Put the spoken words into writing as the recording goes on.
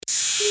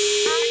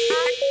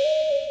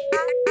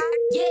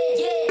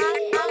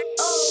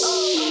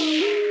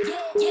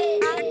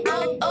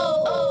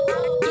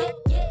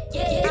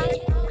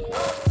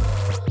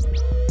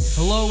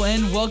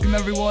And welcome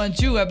everyone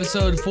to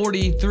episode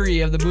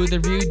 43 of the Booth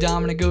Review.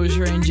 Dominic,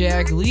 Hoscher, and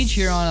Jack Leach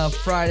here on a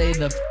Friday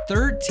the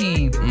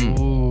 13th.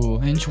 Ooh,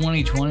 in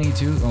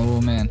 2022.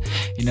 Oh man,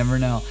 you never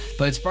know.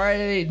 But it's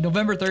Friday,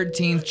 November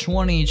 13th,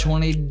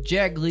 2020.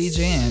 Jack Leach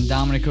and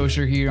Dominic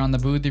Hoscher here on the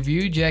Booth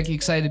Review. Jack, you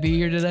excited to be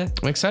here today?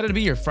 I'm excited to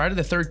be here. Friday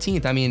the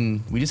 13th. I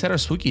mean, we just had our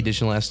spooky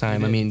edition last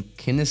time. I mean,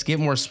 can this get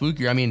more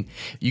spookier? I mean,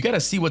 you got to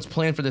see what's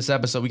planned for this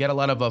episode. We got a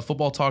lot of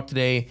football talk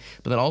today,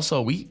 but then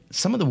also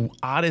some of the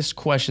oddest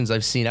questions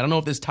I've seen. I don't know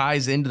if this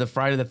ties into the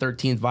Friday the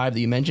 13th vibe that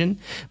you mentioned,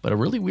 but a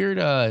really weird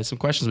some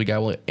questions we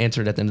got. We'll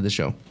answer it at the end of the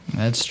show.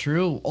 That's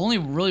true. Only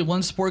really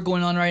one sport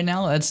going on right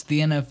now. That's the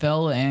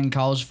NFL and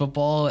college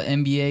football.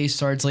 NBA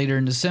starts later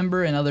in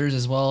December and others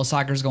as well.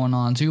 Soccer's going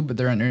on too, but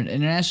they're under an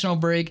international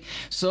break.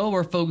 So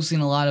we're focusing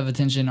a lot of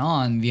attention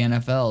on the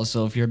NFL.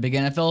 So if you're a big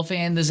NFL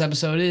fan, this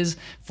episode is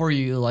for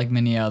you like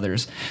many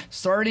others.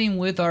 Starting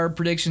with our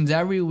predictions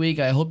every week,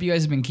 I hope you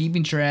guys have been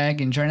keeping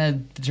track and trying to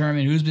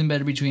determine who's been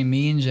better between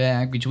me and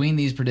Jack. Between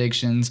these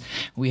predictions,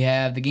 we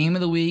have the game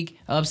of the week,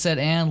 upset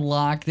and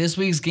lock. This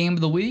week's game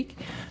of the week,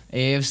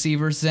 AFC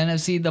versus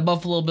NFC. The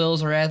Buffalo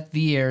Bills are at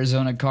the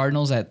Arizona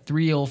Cardinals at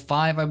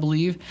 3:05, I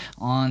believe,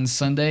 on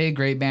Sunday.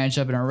 Great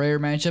matchup and a rare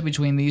matchup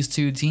between these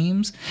two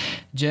teams.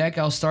 Jack,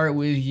 I'll start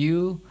with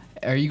you.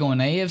 Are you going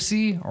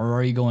AFC or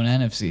are you going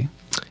NFC?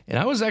 And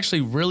I was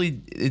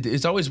actually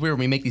it's always weird when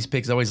we make these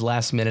picks, always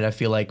last minute, I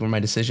feel like, with my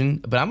decision.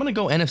 But I'm going to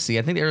go NFC.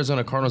 I think the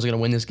Arizona Cardinals are going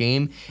to win this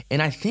game.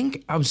 And I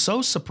think I'm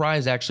so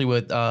surprised, actually,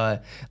 with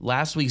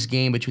last week's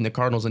game between the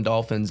Cardinals and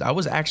Dolphins. I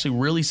was actually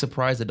really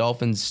surprised the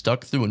Dolphins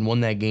stuck through and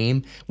won that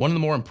game. One of the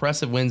more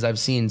impressive wins I've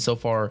seen so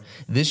far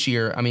this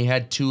year. I mean,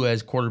 had Tua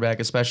as quarterback,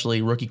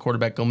 especially rookie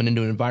quarterback coming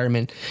into an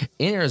environment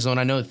in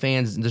Arizona. I know that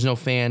there's no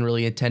fan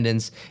really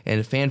attendance and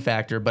a fan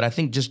factor, but I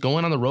think just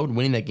going on the road and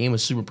winning that game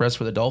was super impressive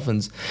for the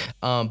Dolphins.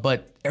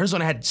 But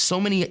Arizona had so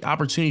many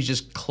opportunities to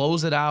just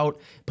close it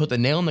out, put the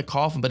nail in the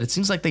coffin, but it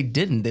seems like they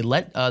didn't. They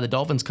let the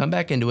Dolphins come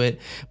back into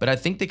it, but I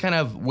think they kind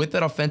of, with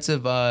that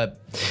offensive power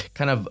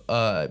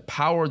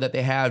that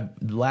they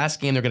had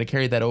last game, they're going to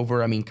carry that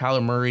over. I mean,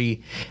 Kyler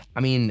Murray,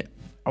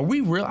 are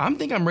we real?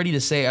 I'm ready to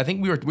say. I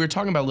think we were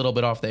talking about a little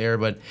bit off the air,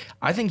 but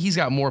I think he's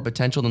got more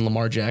potential than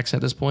Lamar Jackson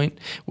at this point.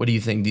 What do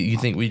you think?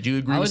 Would you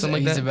agree with something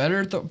like that? He's a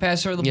better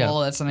passer of the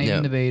ball. That's not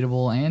even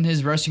debatable, and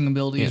his rushing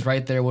ability is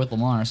right there with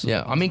Lamar. So.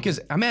 Yeah, I mean, because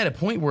I'm at a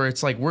point where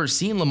it's like we're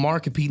seeing Lamar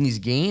compete in these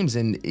games,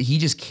 and he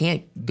just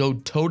can't go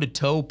toe to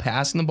toe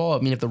passing the ball.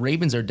 I mean, if the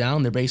Ravens are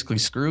down, they're basically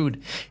screwed.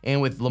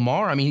 And with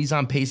Lamar, I mean, he's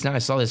on pace now. I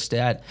saw this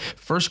stat: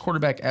 first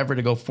quarterback ever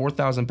to go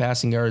 4,000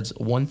 passing yards,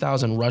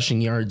 1,000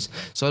 rushing yards.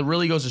 So it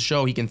really goes to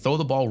show he can throw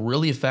the ball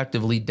really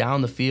effectively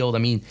down the field. I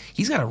mean,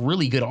 he's got a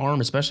really good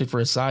arm, especially for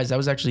his size. That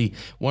was actually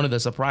one of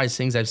the surprise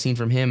things I've seen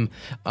from him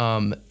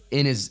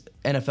in his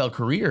NFL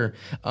career.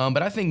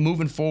 But I think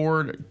moving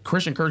forward,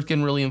 Christian Kirk's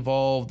getting really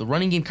involved. The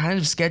running game kind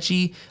of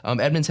sketchy.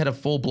 Edmonds had a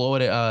full blow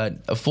at it,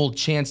 a full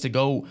chance to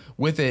go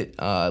with it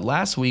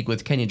last week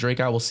with Kenyon Drake.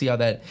 We'll see how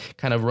that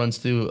kind of runs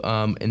through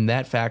in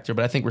that factor.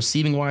 But I think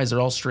receiving-wise,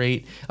 they're all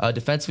straight.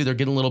 Defensively, they're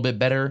getting a little bit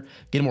better,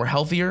 getting more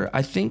healthier.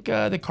 I think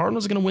the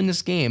Cardinals are going to win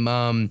this game.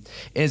 And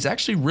it's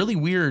actually really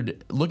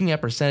weird looking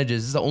at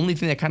percentages. This is the only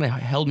thing that kind of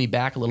held me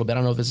back a little bit. I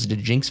don't know if this is the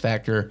jinx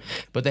factor,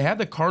 but they have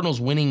the Cardinals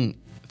winning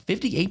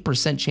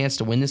 58% chance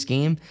to win this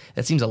game.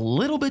 That seems a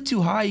little bit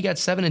too high. You got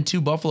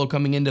 7-2 Buffalo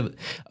coming into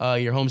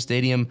your home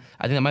stadium.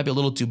 I think that might be a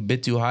little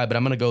bit too high, but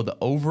I'm going to go the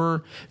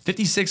over.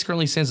 56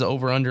 currently stands the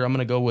over-under. I'm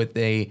going to go with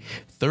a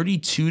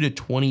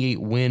 32-28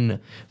 win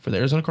for the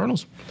Arizona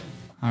Cardinals.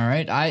 All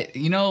right.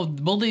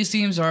 Both these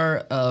teams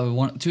are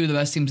two of the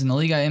best teams in the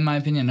league, in my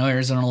opinion. I know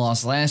Arizona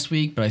lost last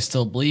week, but I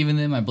still believe in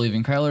them. I believe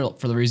in Kyler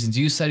for the reasons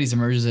you said. He's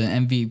emerged as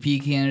an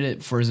MVP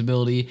candidate for his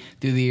ability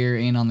through the air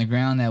and on the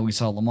ground that we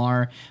saw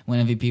Lamar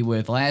win MVP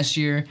with last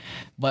year.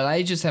 But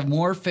I just have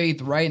more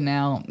faith right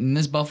now in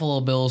this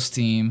Buffalo Bills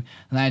team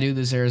than I do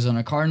this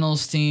Arizona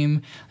Cardinals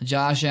team.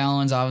 Josh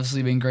Allen's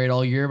obviously been great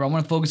all year, but I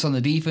want to focus on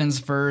the defense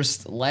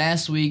first.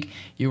 Last week,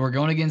 you were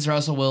going against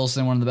Russell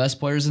Wilson, one of the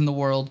best players in the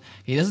world.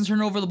 He doesn't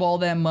turn over the ball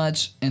that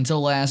much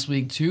until last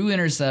week. 2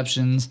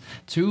 interceptions,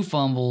 2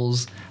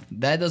 fumbles.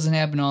 That doesn't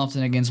happen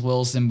often against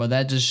Wilson, but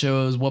that just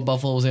shows what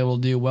Buffalo was able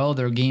to do well.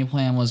 Their game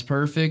plan was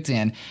perfect,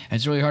 and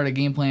it's really hard to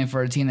game plan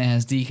for a team that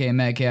has DK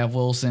Metcalf,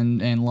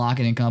 Wilson, and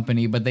Lockett and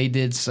company, but they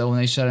did so when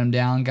they shut him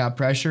down, got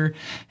pressure,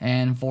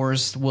 and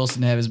forced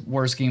Wilson to have his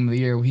worst game of the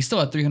year. He still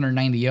had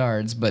 390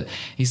 yards, but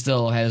he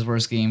still had his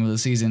worst game of the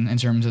season in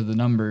terms of the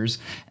numbers.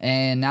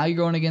 And now you're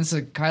going against a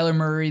Kyler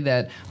Murray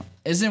that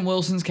isn't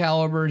Wilson's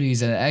caliber.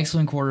 He's an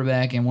excellent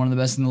quarterback and one of the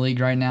best in the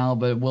league right now,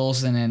 but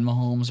Wilson and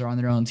Mahomes are on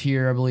their own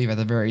tier, I believe, at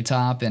the very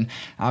top, and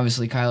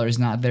obviously Kyler's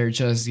not there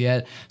just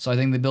yet, so I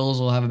think the Bills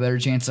will have a better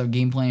chance of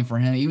game playing for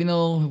him, even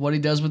though what he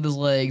does with his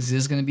legs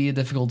is going to be a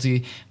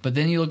difficulty. But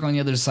then you look on the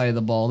other side of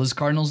the ball. This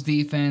Cardinals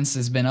defense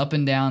has been up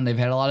and down. They've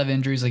had a lot of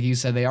injuries, like you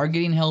said. They are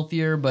getting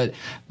healthier, but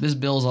this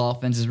Bills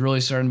offense is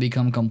really starting to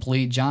become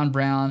complete. John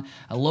Brown,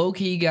 a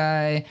low-key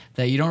guy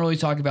that you don't really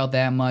talk about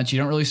that much. You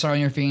don't really start on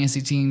your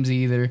fantasy teams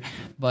either.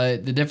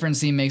 but the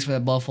difference he makes for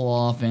that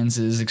Buffalo offense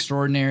is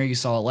extraordinary. You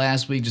saw it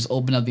last week, just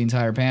opened up the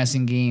entire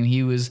passing game.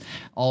 He was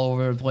all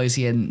over the place.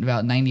 He had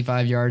about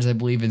 95 yards, I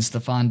believe, in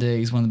Stephon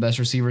Diggs, one of the best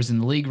receivers in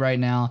the league right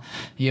now.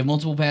 You have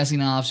multiple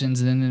passing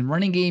options, and then in the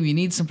running game, you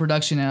need some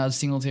production out of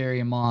Singletary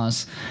and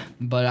Moss,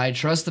 but I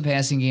trust the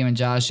passing game and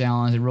Josh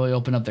Allen to really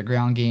open up the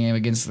ground game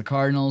against the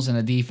Cardinals and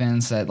a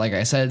defense that, like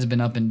I said, has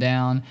been up and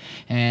down.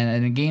 And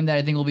in a game that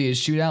I think will be a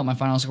shootout, my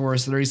final score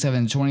is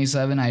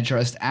 37-27. I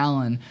trust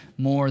Allen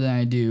more than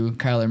I do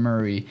Kyler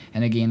Murray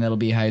in a game that'll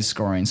be high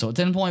scoring. So a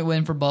 10-point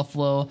win for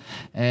Buffalo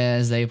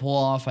as they pull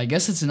off, I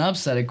guess it's an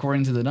upset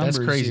according to the numbers.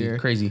 That's crazy, here,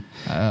 crazy.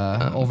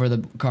 Over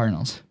the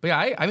Cardinals. But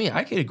yeah, I mean,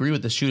 I could agree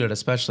with the shootout,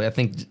 especially. I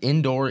think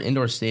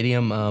indoor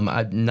stadium,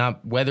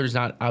 weather's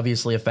not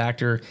obviously a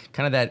factor.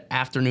 Kind of that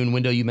afternoon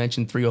window you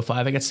mentioned, 3:05.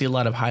 I got to see a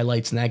lot of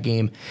highlights in that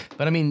game.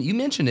 But I mean, you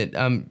mentioned it.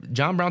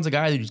 John Brown's a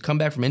guy who's come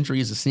back from injury,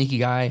 is a sneaky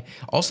guy.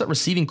 Also, that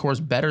receiving core is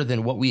better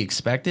than what we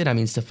expected. I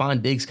mean,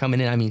 Stephon Diggs coming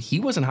in. I mean, he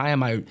wasn't high on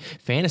my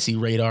fantasy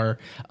radar,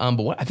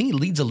 but I think he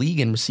leads the league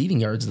in receiving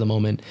yards at the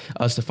moment,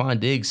 Stephon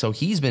Diggs. So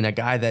he's been a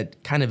guy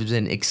that kind of has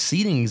been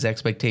exceeding his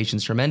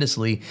expectations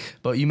tremendously.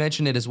 But you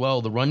mentioned it as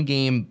well. The run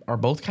game are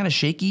both kind of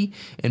shaky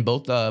in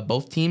both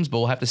teams, but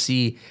we'll have to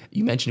see.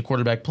 You mentioned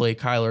quarterback play,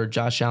 Kyler,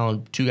 Josh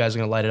Allen, two guys are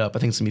going to light it up. I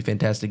think it's going to be a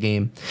fantastic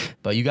game.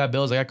 But you got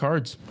Bills, I got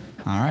Cards.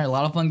 All right, a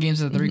lot of fun games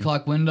at the 3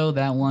 o'clock window.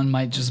 That one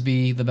might just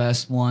be the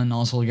best one.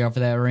 Also look out for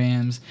that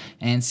Rams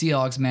and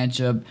Seahawks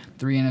matchup.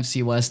 3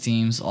 NFC West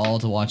teams, all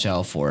to watch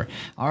out for.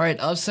 All right,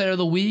 upset of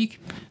the week.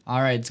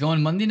 All right, it's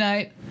going Monday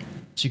night.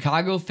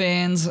 Chicago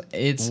fans,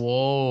 it's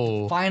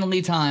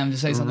finally time to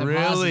say something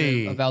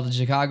positive about the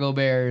Chicago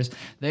Bears.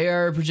 They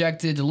are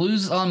projected to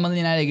lose on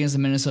Monday night against the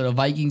Minnesota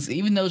Vikings.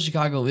 Even though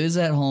Chicago is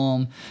at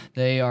home,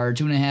 they are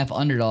 2.5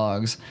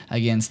 underdogs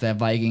against that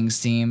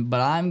Vikings team. But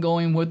I'm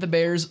going with the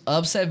Bears.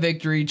 Upset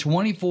victory,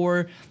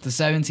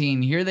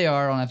 24-17. Here they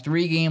are on a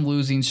 3-game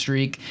losing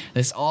streak.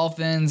 This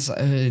offense,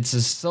 it's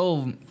just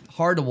so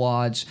hard to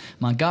watch.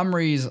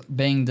 Montgomery's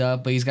banged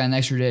up, but he's got an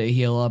extra day to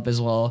heal up as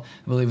well,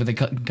 I believe, with a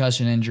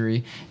concussion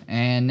injury.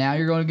 And now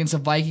you're going against a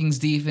Vikings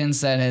defense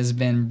that has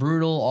been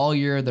brutal all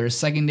year. They're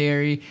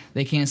secondary.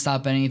 They can't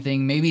stop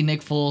anything. Maybe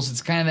Nick Foles.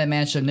 It's kind of that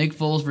matchup, Nick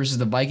Foles versus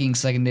the Vikings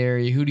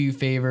secondary. Who do you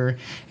favor?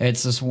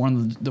 It's just one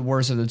of the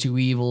worst of the two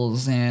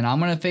evils. And I'm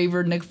going to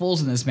favor Nick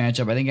Foles in this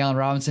matchup. I think Allen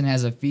Robinson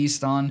has a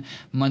feast on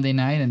Monday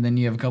night, and then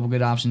you have a couple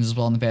good options as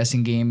well in the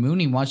passing game.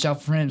 Mooney, watch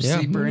out for him.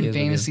 Sleeper in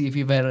fantasy if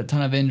you've had a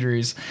ton of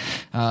injuries.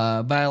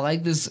 But I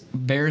like this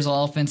Bears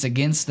offense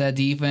against that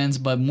defense,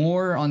 but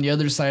more on the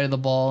other side of the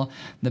ball.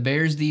 The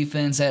Bears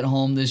defense at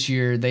home this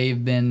year,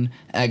 they've been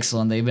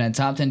excellent. They've been a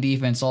top 10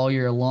 defense all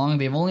year long.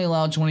 They've only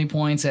allowed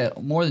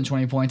more than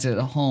 20 points at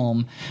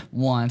home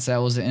once. That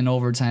was in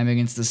overtime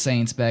against the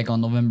Saints back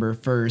on November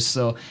 1st.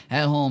 So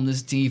at home,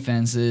 this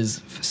defense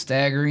is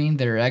staggering.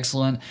 They're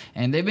excellent,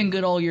 and they've been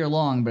good all year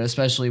long, but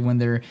especially when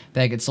they're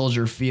back at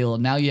Soldier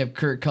Field. Now you have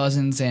Kirk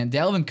Cousins, and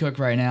Dalvin Cook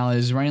right now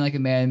is running like a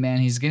madman.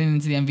 He's getting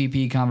into the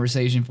MVP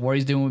conversation for what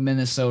he's doing with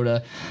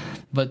Minnesota.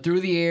 But through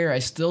the air, I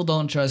still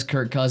don't trust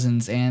Kirk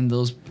Cousins and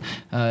those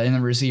and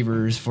the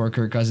receivers for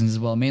Kirk Cousins as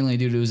well, mainly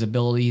due to his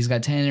ability. He's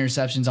got 10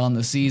 interceptions on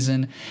the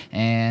season,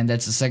 and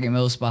that's the second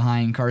most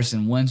behind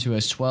Carson Wentz, who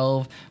has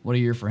 12. What a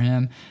year for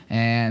him.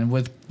 And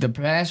with the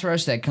pass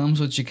rush that comes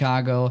with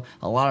Chicago,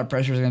 a lot of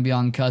pressure is going to be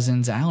on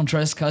Cousins. I don't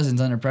trust Cousins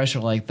under pressure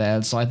like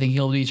that, so I think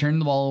he'll be turning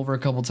the ball over a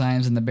couple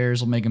times, and the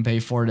Bears will make him pay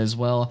for it as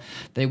well.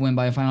 They win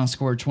by a final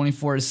score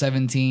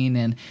 24-17,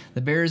 and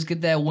the Bears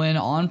get that win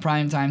on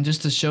primetime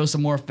just to show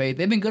some more faith.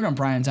 They've been good on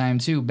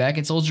primetime, too. Back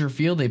at Soldier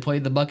Field, they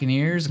played the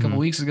Buccaneers a couple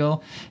weeks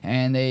ago,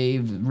 and they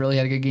really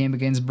had a good game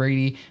against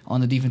Brady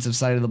on the defensive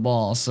side of the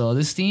ball. So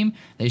this team,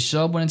 they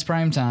show up when it's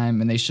primetime,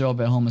 and they show up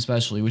at home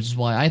especially, which is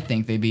why I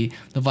think they beat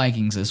the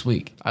Vikings this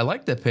week. I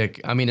like that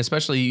pick. I mean,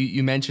 especially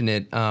you mentioned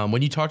it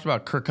when you talked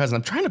about Kirk Cousins.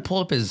 I'm trying to pull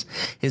up his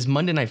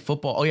Monday Night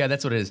Football. Oh yeah,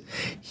 that's what it is.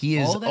 He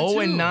is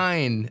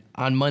 0-9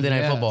 on Monday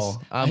Night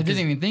Football. I didn't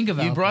even think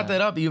about that. You brought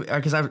that up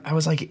because I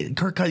was like,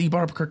 you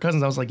brought up Kirk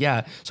Cousins. I was like,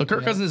 yeah. So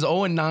Kirk Cousins is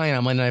 0-9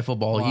 on Monday Night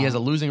Football. Wow. He has a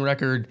losing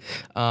record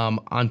on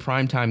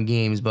primetime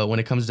games, but when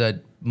it comes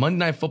to Monday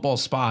Night Football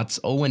spots,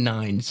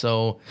 0-9.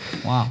 So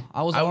wow,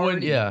 I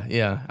would,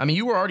 yeah. I mean,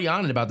 you were already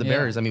on it about the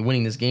Bears. I mean,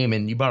 winning this game,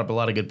 and you brought up a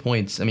lot of good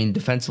points. I mean,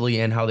 defensively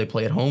and how they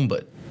play at home,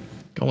 but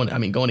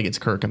going against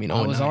Kirk. I mean,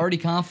 I was already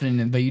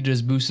confident, but you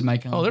just boosted my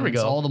confidence. Oh, there we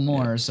go. All the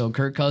more. Yeah. So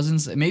Kirk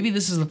Cousins, maybe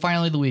this is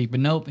finally the week, but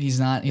nope, he's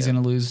not. He's going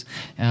to lose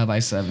by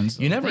 7.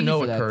 So you never know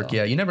with Kirk.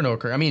 Yeah, you never know with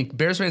Kirk. I mean,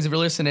 Bears fans, if you're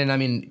listening, I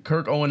mean,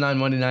 Kirk 0-9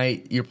 Monday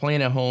night. You're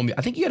playing at home.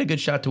 I think you got a good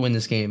shot to win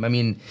this game. I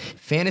mean,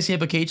 fantasy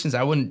implications,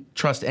 I wouldn't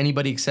trust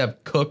anybody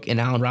except Cook and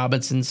Allen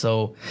Robinson.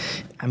 So,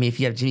 I mean,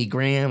 if you have Jimmy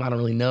Graham, I don't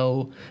really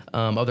know.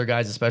 Other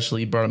guys,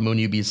 especially, you brought up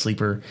Mooney, you'd be a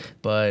sleeper.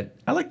 But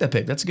I like that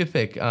pick. That's a good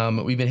pick.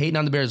 We've been hating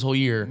on the Bears the whole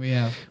year. We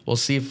have. We'll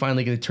see if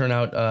finally going to turn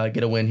out,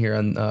 get a win here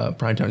on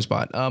primetime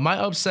spot. My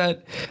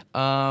upset,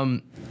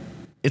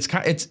 it's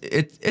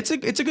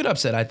a good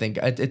upset. I think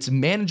it's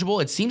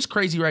manageable. It seems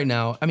crazy right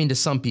now. I mean, to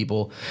some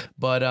people,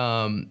 but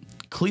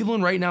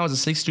Cleveland right now has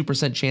a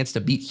 62% chance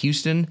to beat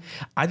Houston.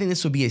 I think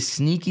this would be a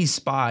sneaky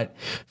spot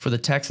for the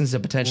Texans to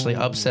potentially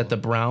upset the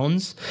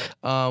Browns.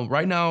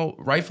 Right now,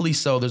 rightfully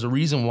so, there's a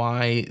reason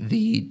why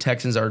the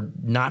Texans are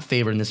not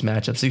favored in this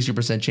matchup.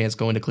 60% chance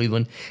going to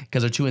Cleveland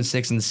because they're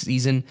 2-6 in the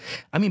season.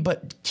 I mean,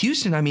 but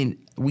Houston, I mean,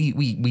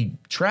 we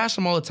trash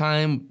them all the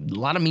time. A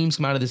lot of memes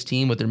come out of this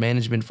team with their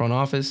management front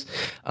office.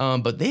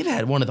 But they've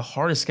had one of the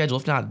hardest schedule,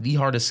 if not the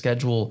hardest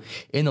schedule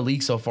in the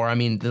league so far. I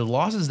mean, the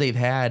losses they've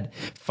had,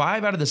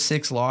 5 out of the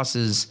 6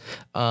 losses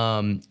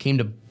came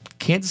to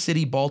Kansas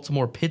City,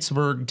 Baltimore,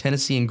 Pittsburgh,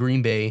 Tennessee, and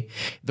Green Bay.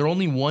 Their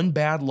only one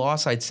bad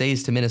loss, I'd say,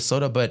 is to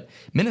Minnesota, but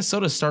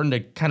Minnesota's starting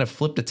to kind of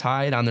flip the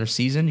tide on their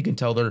season. You can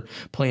tell they're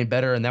playing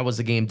better, and that was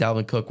the game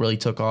Dalvin Cook really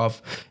took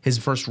off, his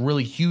first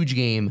really huge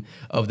game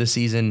of the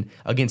season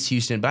against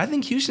Houston. But I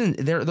think Houston,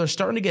 they're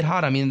starting to get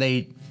hot. I mean,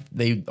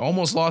 they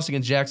almost lost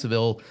against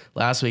Jacksonville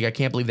last week. I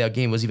can't believe that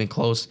game was even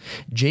close.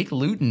 Jake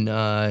Luton,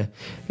 I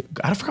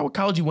forgot what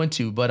college he went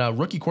to, but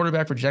rookie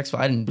quarterback for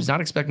Jacksonville. I was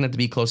not expecting that to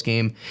be a close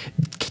game.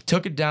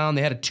 Took it down.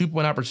 They had a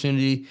 2-point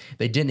opportunity.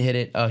 They didn't hit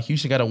it.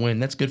 Houston got a win.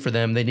 That's good for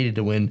them. They needed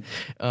to win.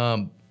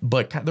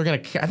 But I think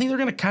they're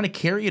gonna kind of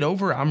carry it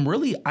over.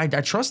 I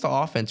trust the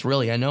offense.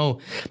 Really, I know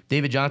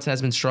David Johnson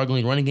has been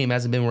struggling. Running game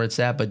hasn't been where it's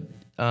at, but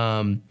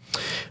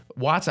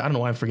Watson, I don't know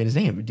why I'm forgetting his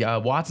name.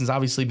 Watson's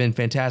obviously been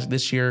fantastic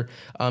this year.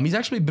 He's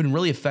actually been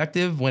really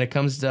effective when it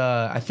comes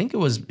to, I think it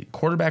was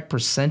quarterback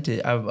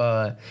percentage,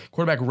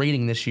 quarterback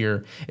rating this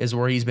year is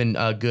where he's been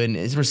good. And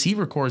his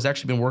receiver core has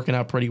actually been working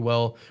out pretty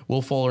well.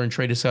 Will Fuller in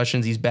trade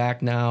discussions. He's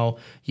back now.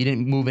 He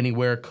didn't move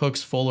anywhere.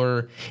 Cooks,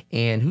 Fuller,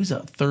 and who's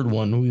the third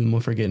one? Who am I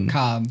forgetting?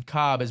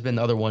 Cobb has been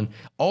the other one.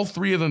 All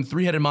three of them,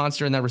 three-headed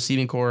monster in that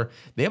receiving core.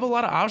 They have a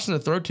lot of options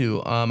to throw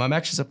to. I'm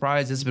actually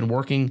surprised this has been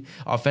working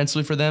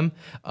offensively for them.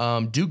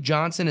 Duke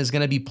Johnson is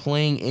going to be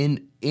playing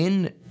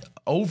in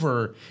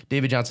over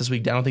David Johnson this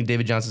week. I don't think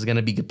David Johnson is going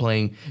to be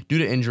playing due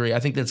to injury. I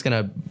think that's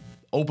going to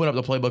open up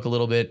the playbook a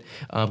little bit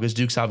because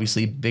Duke's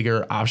obviously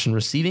bigger option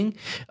receiving.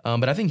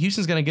 But I think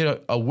Houston's going to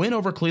get a win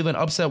over Cleveland,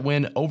 upset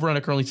win. Over under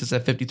currently sits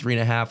at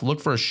 53.5. Look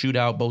for a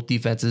shootout. Both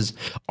defenses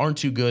aren't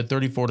too good.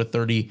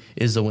 34-30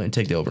 is the win.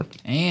 Take the over.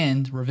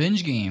 And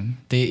revenge game.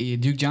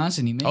 Duke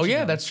Johnson, you mentioned. Oh,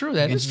 yeah, that's true.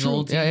 That is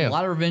true. Yeah. A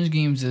lot of revenge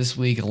games this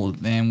week, and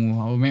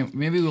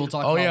maybe we'll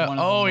talk about one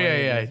of them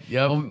later.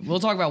 Yep. We'll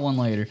talk about one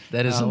later.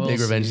 That is some big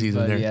revenge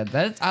season there.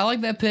 Yeah, I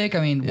like that pick. I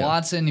mean,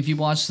 Watson, if you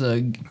watch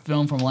the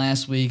film from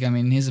last week, I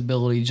mean, his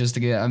ability just to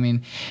get, I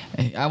mean,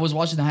 I was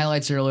watching the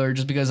highlights earlier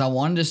just because I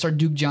wanted to start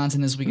Duke Johnson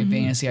this week in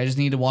fantasy. I just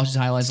needed to watch his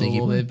highlights a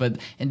little bit, but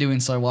in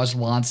doing so, I watched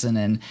Watson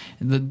and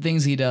the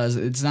things he does,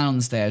 it's not on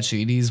the stat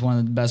sheet. He's one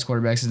of the best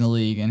quarterbacks in the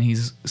league, and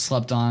he's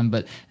slept on,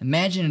 but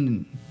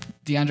imagine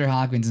DeAndre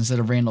Hopkins instead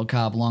of Randall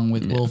Cobb along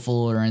with Will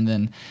Fuller and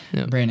then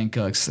Brandon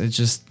Cooks.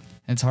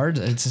 It's hard.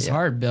 It's just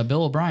hard.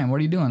 Bill O'Brien, what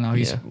are you doing? Oh,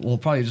 he's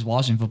probably just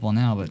watching football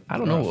now. But I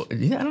don't know.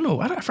 Yeah, I don't know.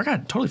 I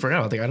totally forgot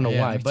about that. I don't know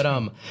why. But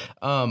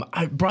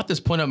I brought this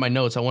point up in my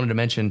notes. I wanted to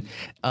mention.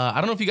 I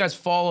don't know if you guys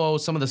follow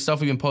some of the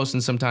stuff we've been posting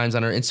sometimes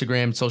on our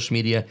Instagram, social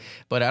media.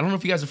 But I don't know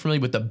if you guys are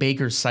familiar with the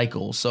Baker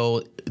cycle.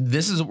 So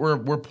this is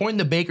we're pointing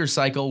the Baker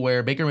cycle,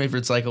 where Baker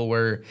Mayfield cycle,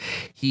 where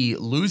he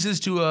loses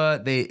to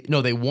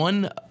they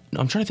won.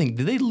 I'm trying to think.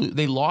 Did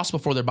they lost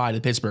before their bye to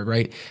Pittsburgh,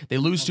 right? They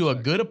lose to a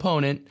good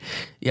opponent.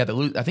 Yeah, they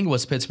lose. I think it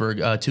was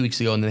Pittsburgh 2 weeks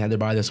ago, and they had their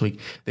bye this week.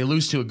 They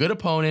lose to a good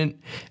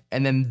opponent,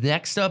 and then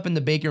next up in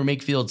the Baker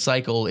Mayfield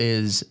cycle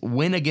is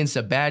win against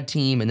a bad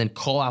team and then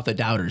call out the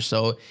doubters.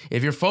 So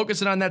if you're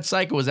focusing on that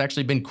cycle, it's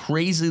actually been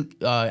crazy.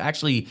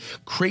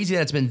 Crazy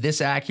that it's been this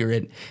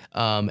accurate.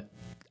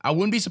 I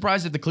wouldn't be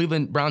surprised if the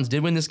Cleveland Browns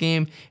did win this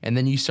game, and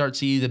then you start to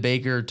see the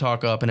Baker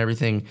talk up and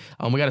everything.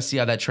 We got to see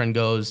how that trend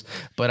goes.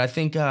 But I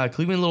think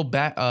Cleveland a little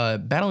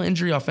battle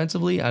injury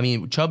offensively. I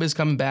mean, Chubb is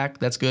coming back.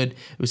 That's good.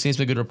 We've seen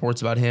some good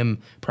reports about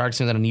him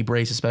practicing on a knee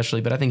brace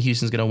especially. But I think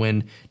Houston's going to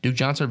win. Duke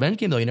Johnson revenge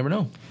game, though. You never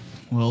know.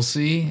 We'll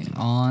see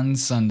on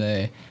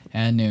Sunday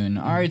at noon.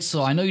 All right,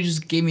 so I know you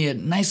just gave me a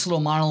nice little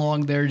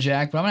monologue there,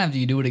 Jack, but I'm going to have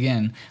you do it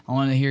again. I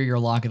want to hear your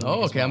lock of the week.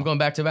 Oh, okay. I'm going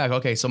back to back.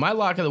 Okay, so my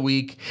lock of the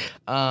week,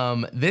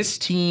 this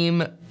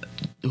team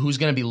who's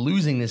going to be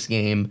losing this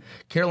game,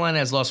 Carolina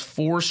has lost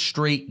 4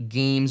 straight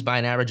games by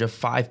an average of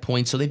 5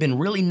 points, so they've been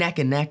really neck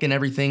and neck and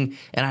everything,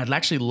 and I'd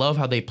actually love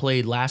how they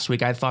played last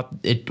week. I thought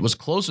it was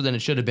closer than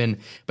it should have been,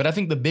 but I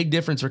think the big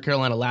difference for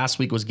Carolina last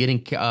week was getting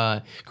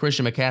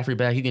Christian McCaffrey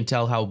back. You can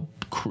tell how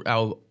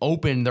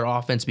open their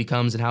offense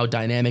becomes and how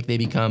dynamic they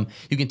become.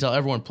 You can tell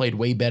everyone played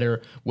way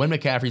better when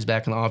McCaffrey's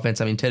back in the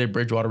offense. I mean, Teddy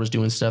Bridgewater was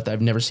doing stuff that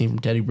I've never seen from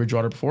Teddy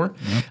Bridgewater before.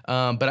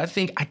 But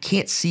I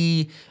can't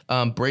see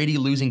Brady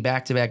losing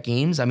back-to-back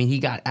games. I mean, he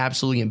got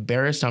absolutely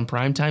embarrassed on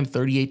primetime.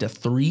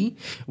 38-3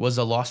 was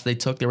the loss they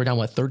took. They were down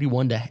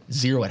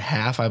 31-0 at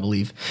half, I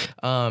believe.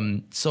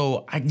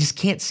 So I just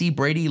can't see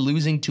Brady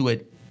losing to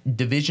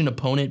division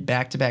opponent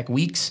back-to-back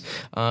weeks.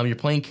 You're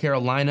playing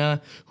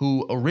Carolina,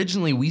 who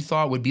originally we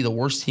thought would be the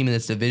worst team in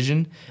this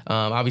division.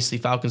 Obviously,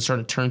 Falcons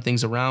starting to turn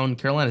things around.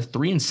 Carolina's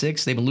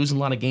 3-6. They've been losing a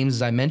lot of games,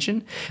 as I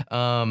mentioned.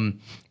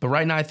 But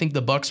right now, I think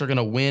the Bucs are going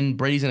to win.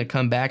 Brady's going to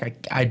come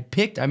back. I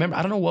remember,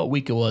 I don't know what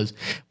week it was,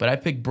 but I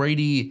picked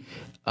Brady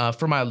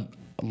for my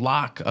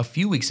lock a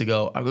few weeks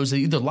ago. It was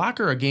either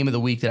lock or a game of the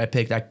week that I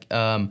picked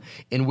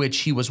in which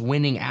he was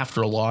winning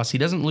after a loss. He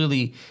doesn't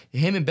really,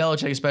 him and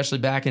Belichick, especially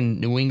back in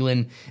New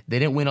England, they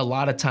didn't win a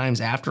lot of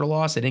times after a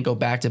loss. They didn't go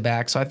back to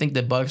back. So I think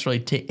the Bucs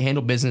really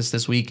handle business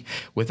this week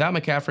without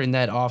McCaffrey in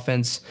that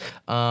offense.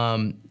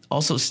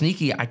 Also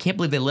sneaky, I can't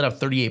believe they lit up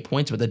 38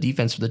 points, but the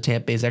defense for the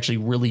Tampa Bay is actually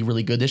really,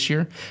 really good this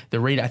year.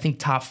 They're rated, I think,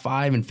 top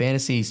 5 in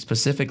fantasy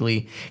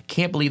specifically.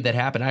 Can't believe that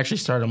happened. I actually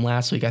started them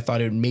last week. I thought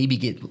it would maybe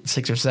get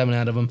 6 or 7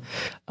 out of them.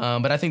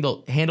 But I think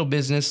they'll handle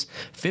business.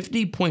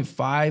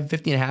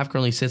 50.5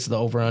 currently sits the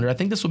over-under. I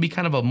think this will be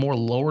kind of a more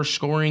lower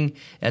scoring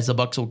as the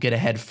Bucs will get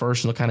ahead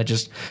first and they'll kind of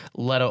just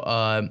run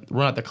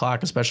out the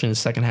clock, especially in the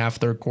second half,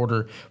 third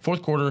quarter,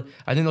 fourth quarter.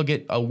 I think they'll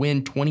get a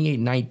win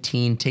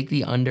 28-19. Take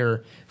the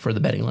under for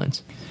the betting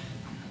lines.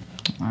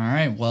 All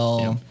right.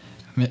 Well,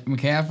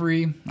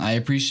 McCaffrey, I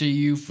appreciate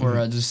you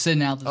for just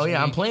sitting out this week.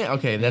 I'm playing.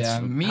 Okay, that's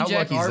how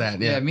lucky is that?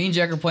 Yeah, me and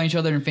Jack are playing each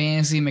other in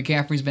fantasy.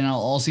 McCaffrey's been out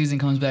all season.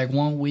 Comes back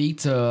 1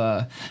 week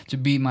to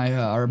beat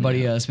our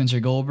buddy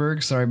Spencer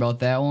Goldberg. Sorry about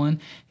that one.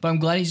 But I'm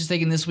glad he's just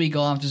taking this week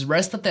off. Just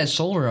rest up that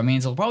shoulder. I mean,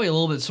 it's probably a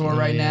little bit sore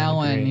right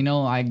now, and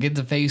I get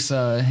to face.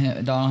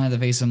 I don't have to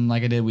face him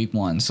like I did week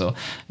 1, so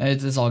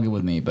it's all good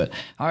with me. But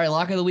all right,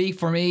 lock of the week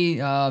for me.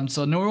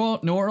 So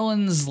New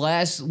Orleans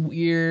last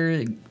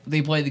year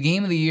they played the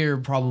game of the year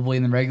probably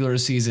in the regular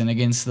season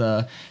against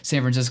the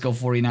San Francisco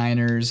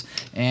 49ers,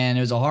 and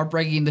it was a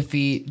heartbreaking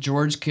defeat.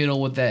 George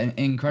Kittle with that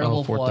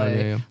incredible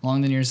play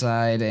along the near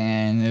side,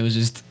 and it was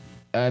just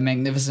a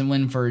magnificent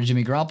win for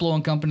Jimmy Garoppolo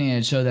and company.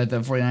 It showed that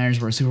the 49ers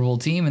were a Super Bowl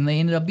team, and they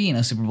ended up being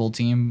a Super Bowl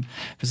team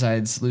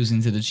besides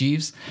losing to the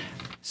Chiefs.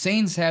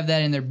 Saints have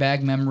that in their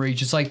back memory,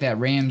 just like that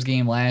Rams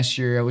game last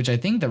year, which I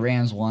think the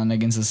Rams won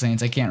against the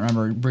Saints. I can't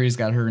remember. Breeze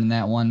got hurt in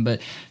that one. But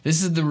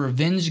this is the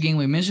revenge game.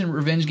 We mentioned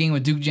revenge game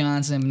with Duke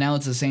Johnson, but now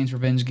it's the Saints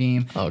revenge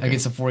game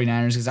against the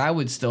 49ers, because I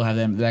would still have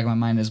that in the back of my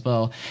mind as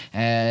well,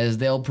 as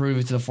they'll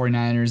prove to the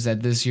 49ers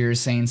that this year's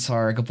Saints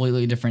are a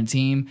completely different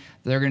team.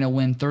 They're going to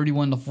win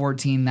 31-14,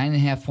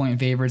 9.5-point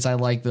favorites. I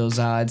like those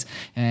odds,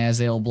 as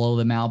they'll blow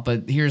them out.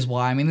 But here's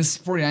why. I mean, this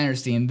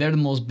 49ers team, they're the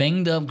most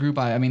banged up group.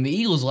 I mean, the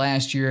Eagles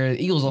last year,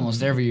 Eagles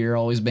almost every year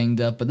always banged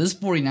up, but this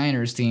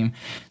 49ers team,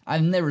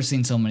 I've never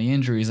seen so many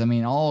injuries. I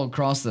mean, all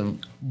across the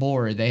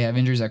board, they have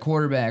injuries at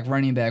quarterback,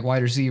 running back,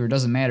 wide receiver,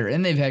 doesn't matter.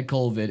 And they've had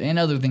COVID and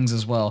other things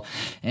as well.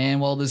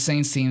 And while the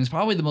Saints team is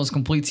probably the most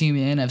complete team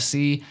in the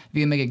NFC, if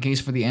you can make a case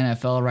for the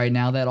NFL right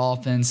now, that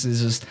offense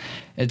is just,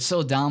 it's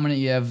so dominant.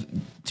 You have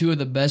two of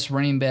the best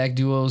running back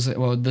duos,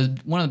 one of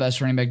the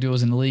best running back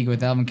duos in the league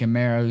with Alvin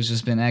Kamara, who's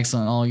just been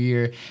excellent all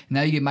year. And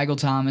now you get Michael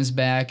Thomas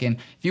back. And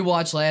if you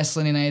watch last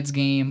Sunday night's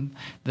game,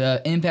 the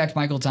impact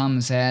Michael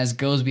Thomas has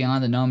goes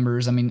beyond the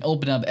numbers. I mean,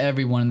 opened up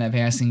everyone in that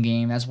passing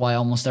game. That's why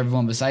almost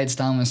everyone besides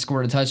Thomas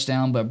scored a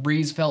touchdown, but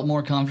Breeze felt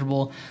more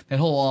comfortable. That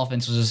whole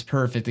offense was just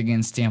perfect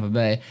against Tampa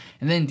Bay.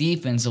 And then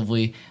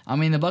defensively, I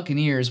mean, the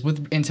Buccaneers,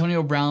 with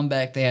Antonio Brown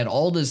back, they had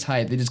all this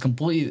hype. They just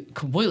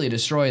completely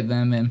destroyed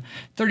them. And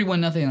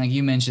 31-0, like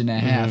you mentioned,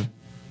 at half.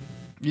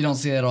 You don't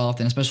see that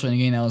often, especially in a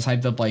game that was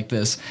hyped up like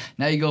this.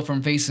 Now you go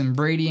from facing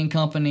Brady and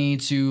company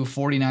to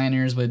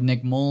 49ers with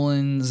Nick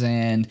Mullins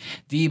and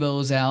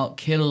Debo's out,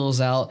 Kittle's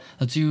out,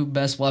 the two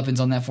best weapons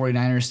on that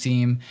 49ers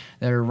team.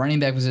 Their running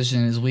back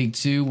position is week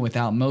 2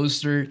 without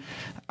Mostert.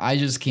 I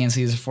just can't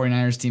see this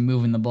 49ers team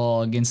moving the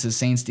ball against the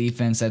Saints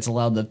defense that's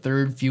allowed the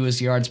 3rd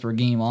fewest yards per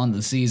game on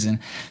the season.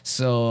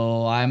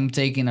 So I'm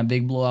taking a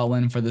big blowout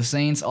win for the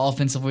Saints.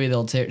 Offensively,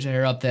 they'll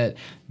tear up that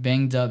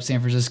banged up San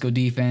Francisco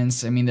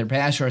defense. I mean, their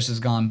pass rush is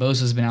gone.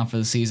 Bosa's been out for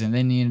the season.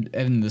 They need,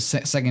 in the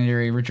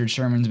secondary, Richard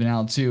Sherman's been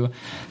out too.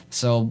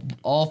 So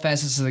all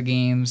facets of the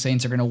game,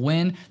 Saints are going to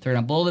win. They're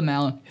going to blow them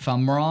out. If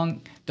I'm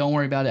wrong, don't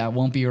worry about it. I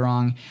won't be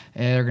wrong.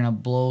 They're going to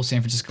blow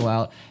San Francisco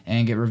out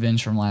and get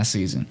revenge from last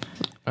season.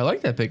 I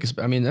like that pick.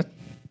 I mean, that's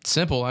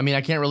simple. I mean,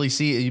 I can't really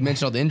see it. You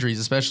mentioned all the injuries,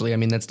 especially. I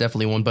mean, that's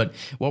definitely one. But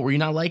what were you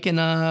not liking?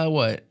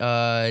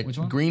 Which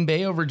one? Green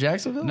Bay over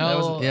Jacksonville?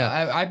 No,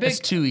 I picked. That's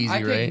too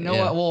easy, right?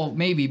 Well,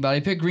 maybe, but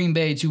I picked Green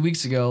Bay 2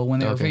 weeks ago when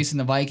they were facing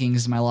the Vikings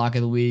as my lock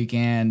of the week,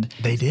 and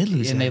they did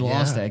lose, and they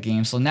lost that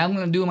game. So now I'm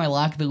going to do my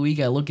lock of the week.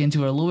 I look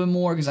into it a little bit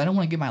more because I don't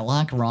want to get my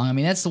lock wrong. I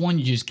mean, that's the one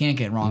you just can't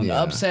get wrong. The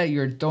upset,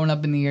 you're throwing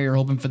up in the air, you're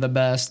hoping for the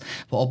best.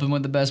 We'll open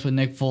with the best with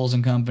Nick Foles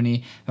and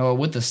company. Or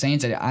with the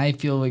Saints, I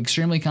feel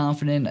extremely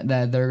confident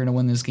that they're going to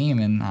win this game,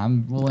 and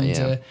I'm willing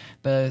to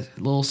bet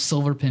a little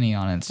silver penny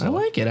on it. So. I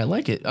like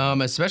it.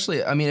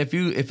 Especially, I mean,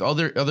 if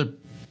other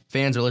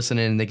fans are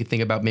listening and they could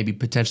think about maybe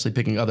potentially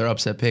picking other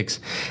upset picks,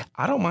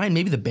 I don't mind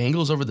maybe the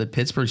Bengals over the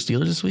Pittsburgh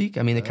Steelers this week.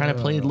 I mean, they kind of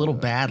played a little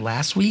bad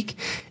last week.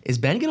 Is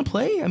Ben going to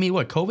play? I mean,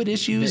 what, COVID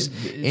issues,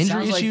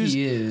 injury issues? Like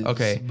he is,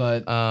 okay,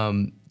 but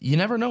you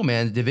never know,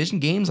 man. Division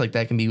games like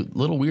that can be a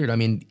little weird. I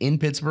mean, in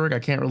Pittsburgh, I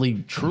can't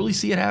really truly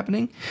see it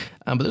happening,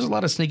 but there's a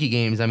lot of sneaky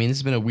games. I mean, this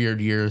has been a weird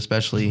year,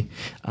 especially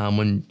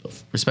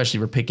especially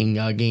for picking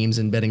games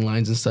and betting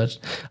lines and such.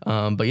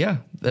 But yeah,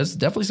 there's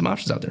definitely some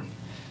options out there.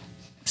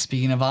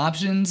 Speaking of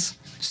options,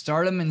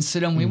 start them and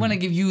sit them. We want to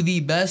give you the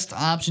best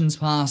options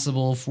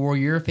possible for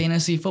your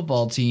fantasy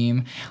football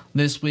team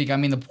this week. I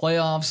mean, the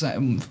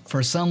playoffs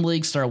for some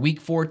leagues start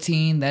week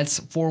 14. That's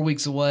 4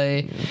 weeks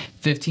away,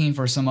 15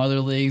 for some other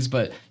leagues.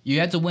 But you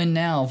have to win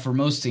now for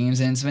most teams,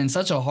 and it's been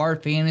such a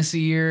hard fantasy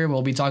year.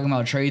 We'll be talking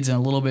about trades in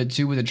a little bit,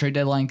 too, with the trade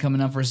deadline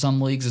coming up for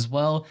some leagues as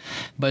well.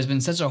 But it's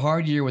been such a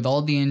hard year with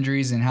all the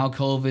injuries and how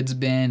COVID's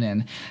been,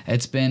 and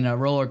it's been a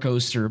roller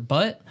coaster.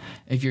 But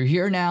if you're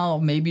here now,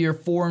 maybe you're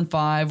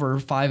 4-5 or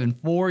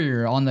 5-4,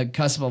 you're on the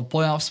cusp of a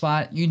playoff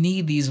spot, you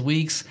need these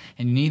weeks,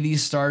 and you need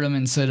these start 'em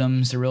and sit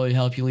 'ems to really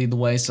help you lead the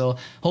way. So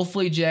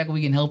hopefully, Jack,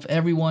 we can help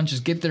everyone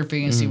just get their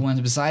fantasy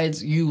wins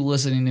besides you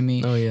listening to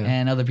me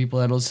and other people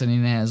that are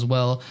listening as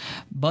well.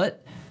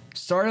 But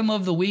stardom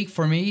of the week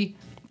for me,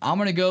 I'm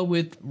going to go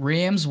with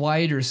Rams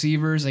wide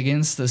receivers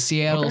against the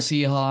Seattle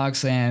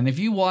Seahawks. And if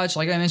you watch,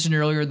 like I mentioned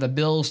earlier, the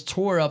Bills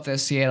tore up that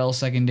Seattle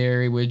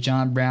secondary with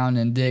John Brown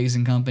and Diggs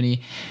and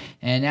company.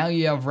 And now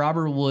you have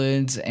Robert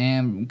Woods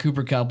and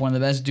Cooper Kupp, one of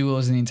the best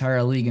duos in the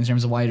entire league in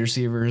terms of wide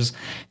receivers,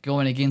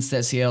 going against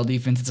that Seattle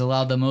defense. It's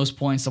allowed the most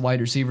points to wide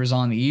receivers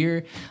on the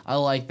year. I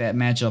like that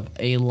matchup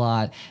a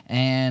lot.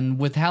 And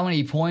with how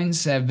many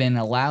points have been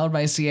allowed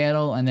by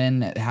Seattle and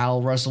then how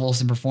Russell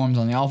Wilson performs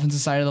on the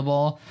offensive side of the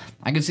ball,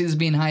 I can see this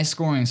being high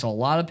scoring. So a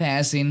lot of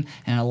passing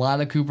and a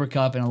lot of Cooper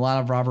Kupp and a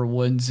lot of Robert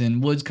Woods.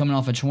 And Woods coming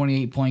off a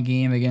 28-point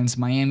game against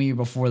Miami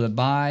before the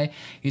bye.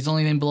 He's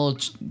only been below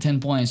 10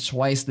 points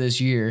twice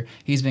this year.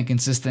 He's been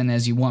consistent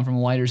as you want from a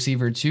wide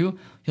receiver, too.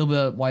 He'll be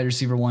at wide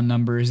receiver 1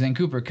 numbers. Then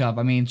Cooper Kupp,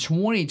 I mean,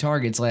 20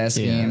 targets last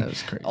game. That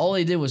was crazy. All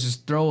he did was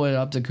just throw it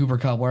up to Cooper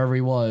Kupp wherever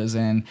he was.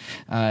 And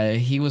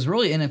he was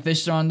really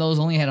inefficient on those,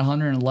 only had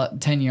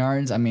 110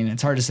 yards. I mean,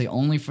 it's hard to say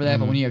only for that,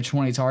 but when you have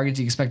 20 targets,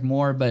 you expect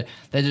more. But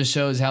that just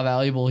shows how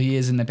valuable he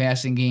is in the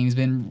passing game. He's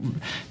been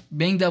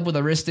banged up with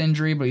a wrist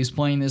injury, but he's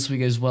playing this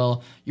week as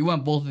well. You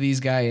want both of these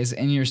guys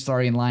in your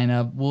starting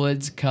lineup.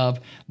 Woods, Kupp,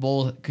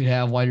 both could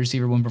have wide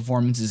receiver 1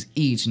 performances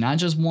each. Not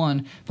just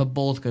one, but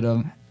both could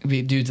have,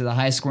 due to the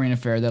high-scoring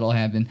affair that'll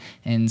happen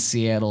in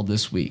Seattle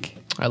this week.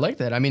 I like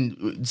that. I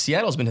mean,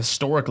 Seattle's been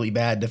historically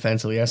bad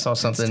defensively. I saw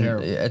something.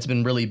 It's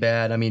been really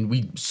bad. I mean,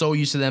 we so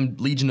used to them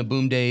Legion of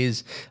Boom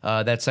days.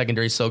 That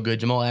secondary is so good.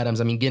 Jamal Adams,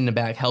 I mean, getting it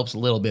back helps a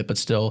little bit, but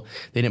still,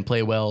 they didn't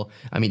play well.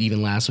 I mean,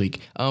 even last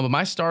week. But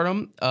my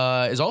stardom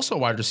is also a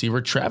wide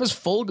receiver, Travis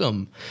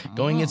Fulgham,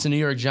 going against the New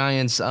York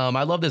Giants.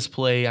 I love this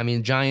play. I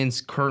mean,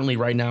 Giants currently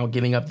right now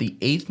giving up the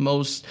 8th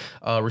most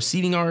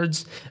receiving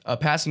yards,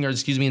 passing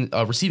yards,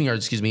 receiving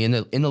yards, in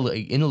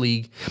the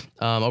league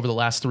over the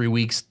last 3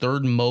 weeks.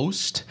 3rd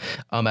most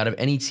out of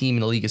any team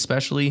in the league,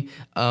 especially.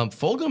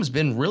 Fulgham's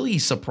been really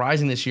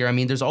surprising this year. I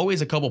mean, there's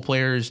always a couple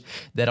players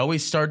that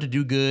always start to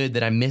do good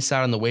that I miss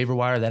out on the waiver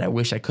wire that I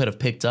wish I could have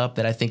picked up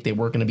that I think they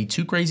weren't going to be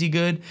too crazy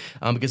good.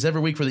 Because every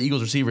week for the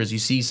Eagles receivers, you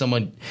see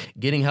someone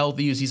getting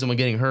healthy, you see someone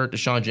getting hurt.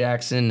 Deshaun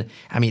Jackson,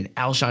 I mean,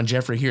 Alshon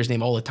Jeffrey, hear his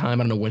name all the time.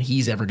 I don't know when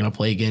he's ever going to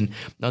play again.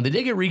 Now, they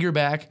did get Rieger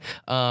back,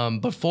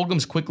 but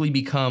Fulgham's quickly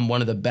become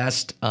one of the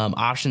best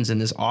options in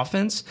this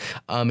offense.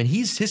 And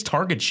his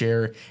target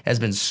share has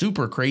been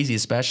super crazy,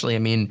 especially. I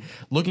mean,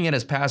 looking at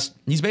his past,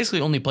 he's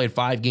basically only played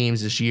 5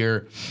 games this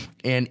year.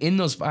 And in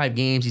those 5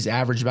 games, he's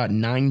averaged about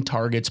 9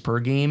 targets per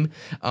game.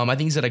 I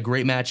think he's had a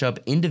great matchup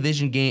in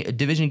division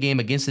game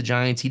against the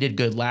Giants. He did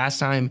good last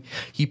time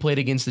he played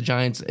against the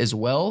Giants as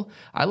well.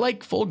 I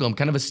like Fulgham,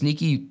 kind of a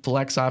sneaky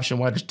flex option,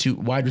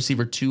 wide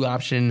receiver 2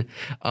 option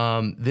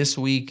this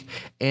week.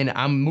 And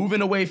I'm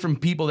moving away from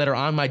people that are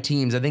on my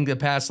teams. I think the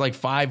past 4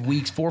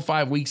 or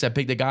 5 weeks, I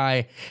picked a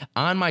guy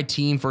on my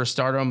team for a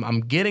stardom.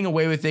 I'm getting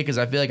away with it because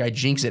I feel like I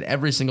jinx it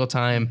every single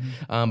time.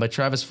 But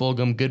Travis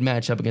Fulgham, good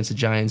matchup against the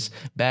Giants.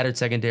 Battered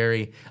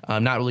secondary,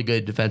 not really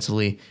good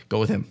defensively. Go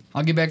with him.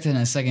 I'll get back to that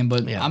in a second,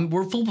 but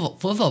we're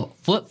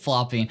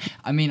flip-flopping.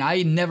 I mean,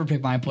 I never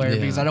pick my player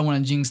because I don't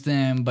want to jinx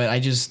them,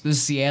 but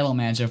this Seattle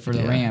matchup for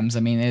the Rams, I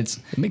mean, it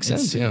makes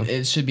sense.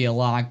 It should be a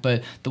lock.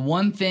 But the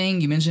one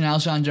thing, you mentioned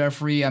Alshon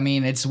Jeffrey, I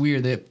mean, it's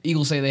weird that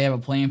Eagles say they have a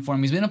plan for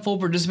him. He's been a full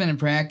participant in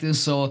practice,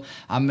 so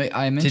I'm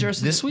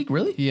interested. This week,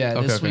 really? Yeah,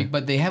 this week,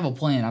 but they have a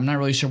plan. I'm not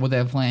really sure what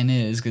that plan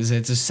is because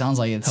it just sounds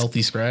like it's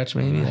healthy scratch,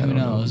 maybe. Who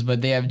knows?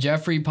 But they have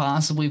Jeffrey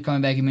possibly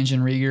coming back. You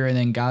mentioned Rieger and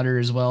then Goddard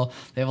as well.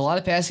 They have a lot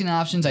of passing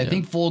options. I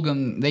think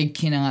Fulgham, they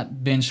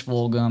cannot bench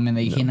Fulgham, and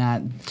they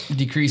cannot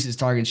decrease his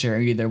target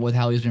share either with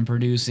how he's been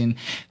producing.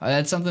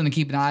 That's something to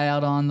keep an eye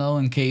out on, though,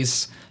 in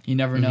case you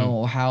never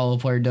know how a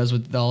player does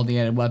with all the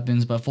added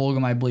weapons. But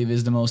Fulgham, I believe,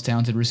 is the most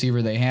talented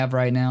receiver they have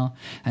right now,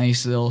 and he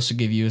still should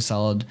give you a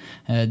solid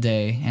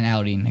day and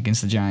outing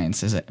against the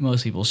Giants, as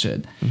most people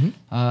should.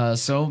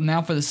 So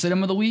now for the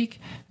sit-em of the week,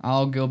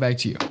 I'll go back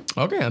to you.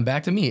 Okay, I'm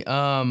back to me.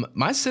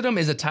 My sit-em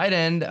is a tight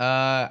end.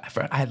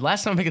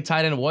 Last time I picked a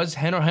tight end was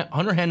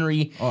Hunter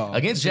Henry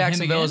against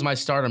Jacksonville as my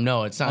stardom.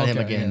 No, it's not him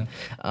again.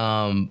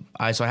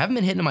 Yeah. So I haven't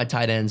been hitting my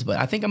tight ends, but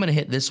I think I'm going to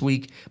hit this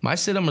week. My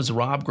sit-em was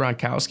Rob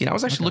Gronkowski, and I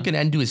was actually looking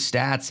into his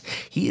stats.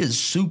 He is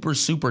super,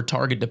 super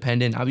target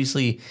dependent.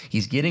 Obviously,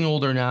 he's getting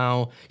older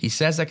now. He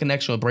says that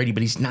connection with Brady,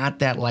 but he's not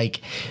that like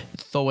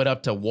throw it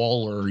up to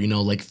Waller,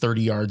 like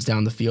 30 yards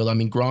down the field. I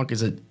mean, Gronk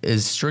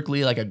is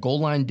strictly like a goal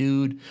line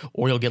dude,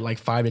 or he'll get like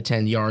 5 to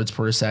 10 yards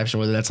per reception,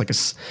 whether that's like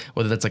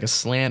a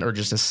slant or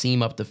just a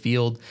seam up the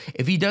field.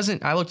 If he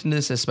doesn't, I looked into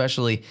this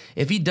especially,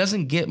 if he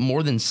doesn't get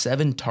more than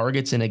 7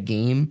 targets in a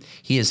game,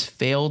 he has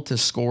failed to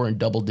score in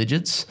double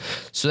digits.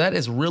 So that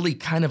is really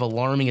kind of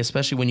alarming,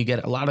 especially when you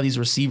get a lot of these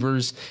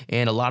receivers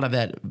and a lot of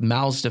that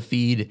mouths to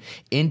feed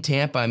in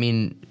Tampa. I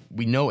mean,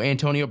 we know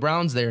Antonio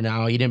Brown's there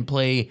now. He didn't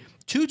play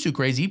too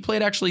crazy. He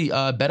played actually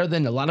better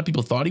than a lot of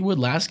people thought he would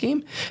last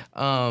game.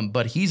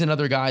 But he's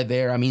another guy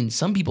there. I mean,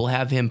 some people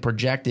have him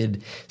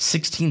projected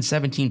 16,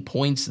 17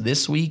 points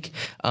this week.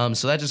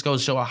 So that just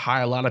goes to show how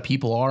high a lot of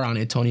people are on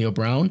Antonio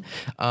Brown.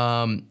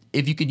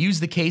 If you could use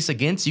the case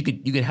against, you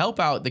could help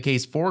out the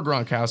case for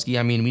Gronkowski.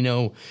 I mean, we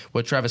know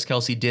what Travis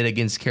Kelce did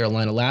against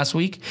Carolina last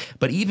week,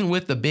 but even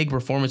with the big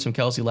performance from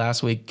Kelce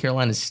last week,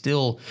 Carolina is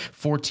still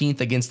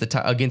 14th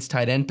against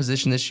tight end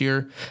position this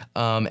year.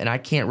 And I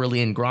can't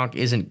really, and Gronk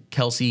isn't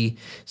Kelce,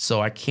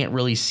 so I can't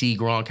really see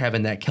Gronk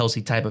having that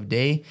Kelce type of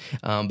day.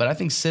 But I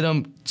think sit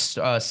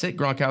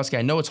Gronkowski.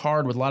 I know it's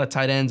hard with a lot of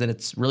tight ends, and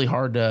it's really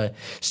hard to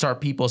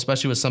start people,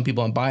 especially with some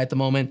people on bye at the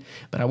moment.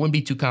 But I wouldn't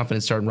be too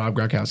confident starting Rob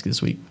Gronkowski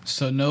this week.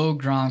 So no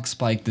Gronk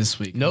spike this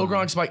week. No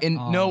Gronk spike. And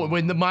no,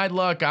 with my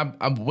luck,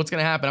 what's going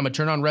to happen? I'm going to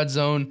turn on red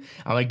zone.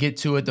 I'm going to get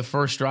to it the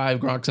first drive.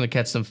 Gronk's going to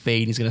catch some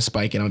fade. He's going to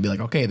spike it. I'm going to be like,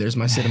 okay, there's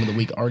my sit-em of the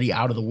week already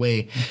out of the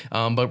way.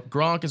 But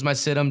Gronk is my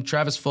sit-em.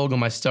 Travis Fulgham,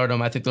 my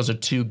stardom. I think those are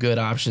 2 good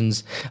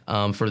options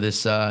for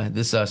this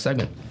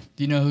segment.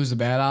 Do you know who's a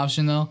bad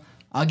option, though?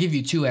 I'll give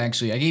you 2,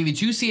 actually. I gave you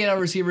 2 Seattle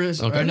receivers.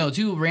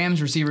 2 Rams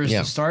receivers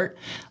to start.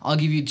 I'll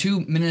give you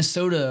 2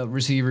 Minnesota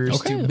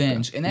receivers to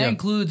bench. And that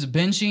includes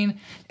benching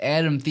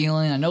Adam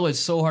Thielen. I know it's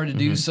so hard to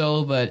do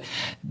so, but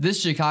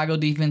this Chicago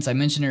defense, I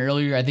mentioned it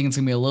earlier, I think it's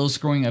going to be a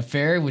low-scoring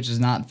affair, which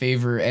does not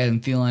favor Adam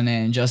Thielen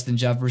and Justin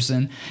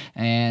Jefferson.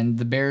 And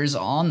the Bears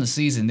on the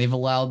season, they've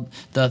allowed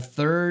the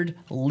 3rd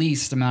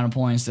least amount of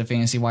points to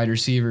fantasy wide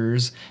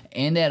receivers.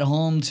 And at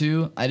home,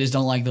 too. I just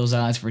don't like those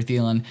odds for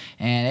Thielen.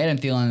 And Adam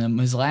Thielen,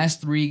 his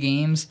last 3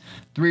 games,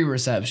 3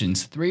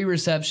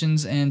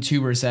 receptions and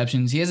 2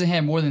 receptions. He hasn't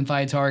had more than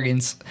 5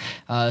 targets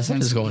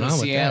since the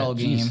Seattle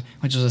game,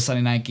 which was a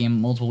Sunday night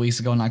game multiple weeks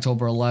ago on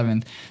October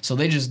 11th. So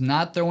they just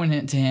not throwing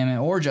it to him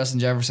or Justin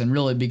Jefferson,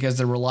 really, because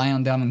they're relying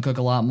on Dominic Cook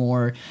a lot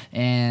more.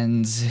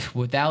 And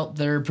without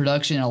their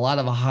production and a lot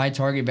of a high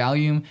target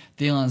value,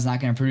 Thielen's not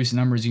going to produce the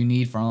numbers you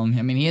need from him.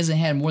 I mean, he hasn't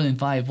had more than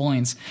 5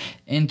 points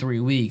in 3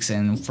 weeks.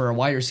 And for a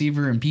wide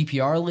receiver in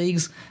PPR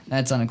leagues,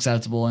 that's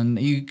unacceptable. And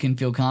you can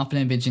feel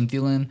confident benching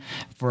Thielen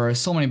for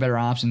so many better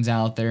options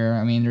out there.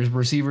 I mean, there's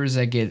receivers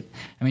that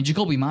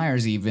Jacoby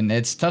Myers even.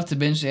 It's tough to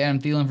bench Adam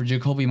Thielen for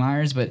Jacoby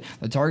Myers, but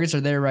the targets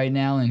are there right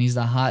now, and he's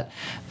the hot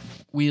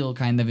wheel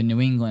kind of in New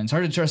England. It's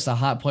hard to trust a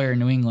hot player in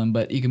New England,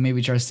 but you can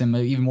maybe trust him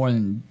even more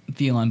than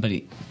Thielen, but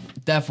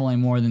definitely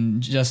more than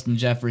Justin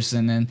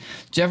Jefferson. And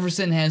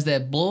Jefferson has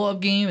that blow-up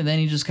game, and then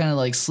he just kind of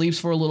like sleeps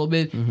for a little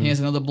bit. He has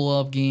another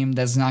blow-up game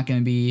that's not going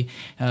to be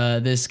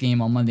this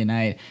game on Monday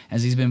night,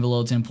 as he's been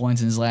below 10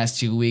 points in his last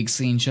 2 weeks,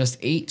 seeing just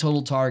 8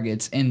 total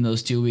targets in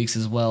those 2 weeks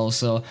as well.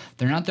 So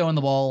they're not throwing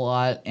the ball a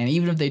lot, and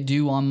even if they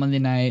do on Monday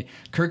night,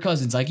 Kirk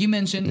Cousins, like you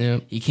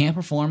mentioned, he can't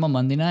perform on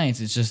Monday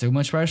nights. It's just too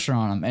much pressure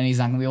on him, and he's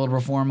not going to be able to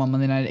perform on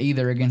Monday night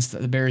either against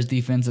the Bears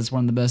defense that's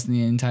one of the best in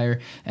the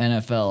entire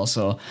NFL.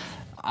 So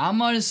I'm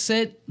going to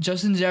sit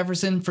Justin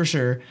Jefferson for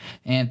sure.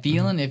 And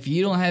Thielen, if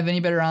you don't have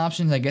any better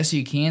options, I guess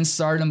you can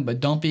start him,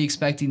 but don't be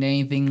expecting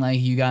anything like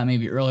you got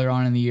maybe earlier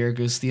on in the year,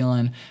 because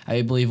Thielen,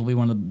 I believe, will be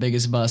one of the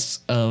biggest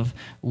busts of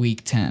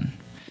Week 10.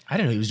 I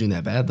didn't know he was doing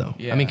that bad, though.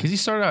 Yeah. I mean, because he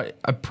started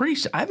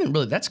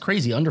out, that's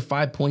crazy, under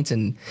 5 points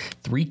in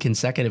 3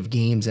 consecutive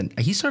games. And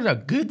he started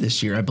out good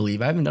this year, I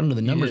believe. I haven't done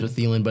the numbers with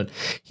Thielen, but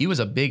he was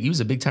a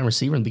big-time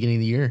receiver in the beginning of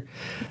the year.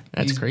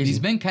 That's crazy. He's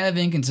been kind of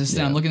inconsistent.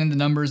 Yeah. I'm looking at the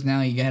numbers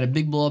now. He had a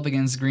big blow-up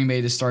against Green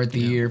Bay to start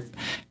the year.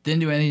 Didn't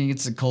do anything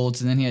against the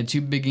Colts, and then he had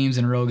 2 big games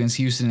in a row against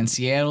Houston and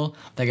Seattle.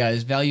 That got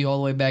his value all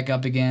the way back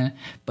up again,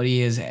 but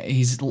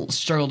he's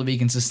struggled to be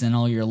consistent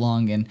all year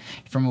long. And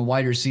from a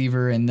wide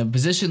receiver, and the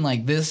position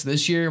like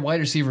this year, wide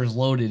receiver is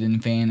loaded in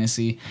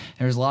fantasy.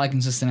 There's a lot of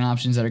consistent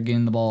options that are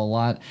getting the ball a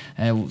lot.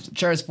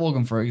 Charles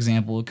Fulgham, for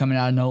example, coming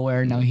out of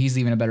nowhere. Now he's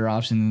even a better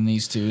option than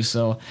these two.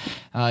 So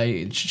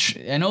I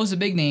know it's a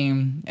big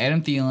name,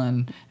 Adam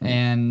Thielen,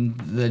 and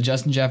the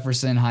Justin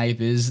Jefferson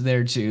hype is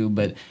there too,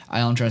 but I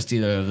don't trust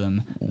either of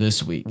them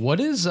this week. What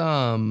is,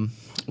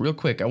 real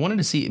quick, I wanted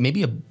to see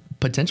maybe a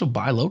potential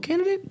buy low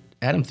candidate?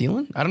 Adam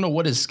Thielen? I don't know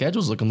what his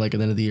schedule's looking like at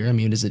the end of the year. I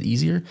mean, is it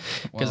easier?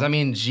 Because,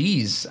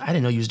 geez, I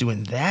didn't know he was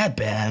doing that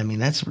bad. I mean,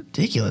 that's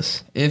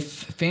ridiculous. If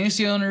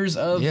fantasy owners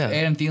of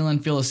Adam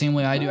Thielen feel the same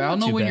way I do, I don't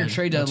know when your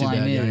trade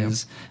deadline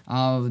is.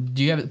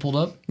 Do you have it pulled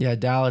up? Yeah,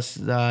 Dallas.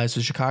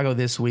 So Chicago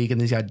this week, and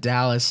then he's got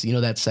Dallas,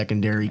 that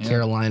secondary,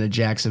 Carolina,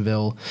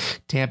 Jacksonville.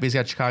 Tampa's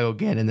got Chicago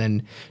again, and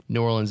then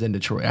New Orleans and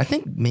Detroit. I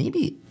think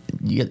maybe...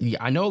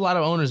 I know a lot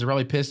of owners are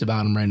really pissed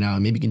about him right now,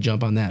 and maybe you can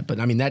jump on that. But,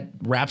 that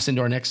wraps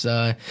into our next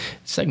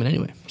segment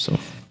anyway. So.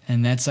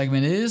 And that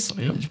segment is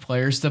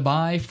players to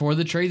buy for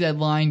the trade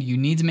deadline. You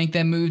need to make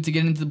that move to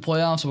get into the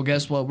playoffs. Well,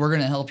 guess what? We're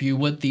going to help you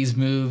with these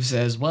moves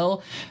as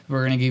well.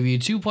 We're going to give you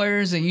 2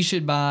 players that you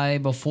should buy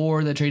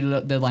before the trade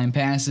deadline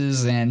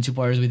passes, and 2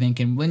 players we think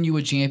can win you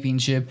a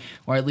championship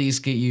or at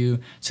least get you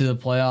to the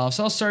playoffs.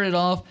 I'll start it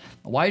off.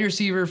 A wide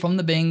receiver from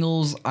the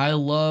Bengals. I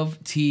love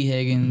T.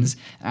 Higgins.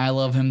 I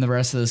love him the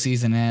rest of the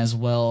season as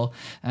well.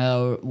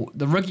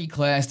 The rookie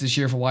class this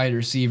year for wide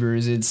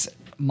receivers, it's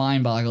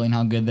mind-boggling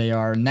how good they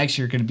are. Next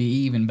year could be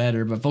even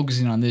better, but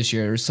focusing on this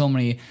year, there's so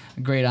many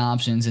great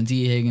options, and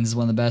T. Higgins is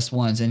one of the best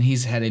ones, and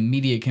he's had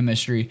immediate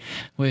chemistry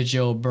with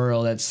Joe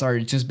Burrow that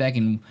started just back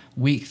in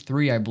week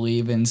 3, I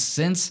believe, and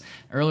since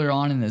earlier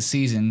on in the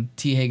season,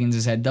 T. Higgins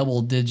has had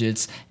double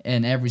digits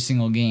in every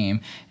single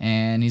game,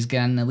 and he's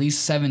gotten at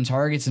least 7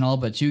 targets in all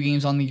but 2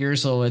 games on the year,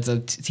 so it's a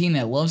team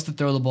that loves to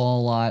throw the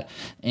ball a lot,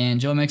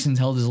 and Joe Mixon's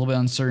health is a little bit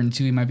uncertain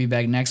too. He might be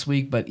back next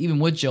week, but even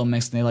with Joe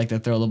Mixon, they like to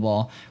throw the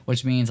ball,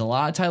 which means a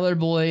lot of Tyler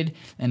Boyd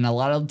and a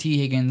lot of T.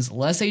 Higgins,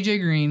 less A.J.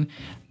 Green,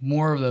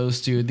 more of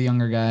those two, the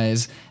younger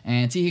guys.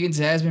 And T. Higgins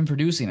has been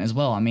producing as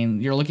well.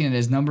 You're looking at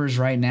his numbers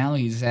right now.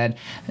 He's had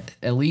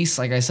at least,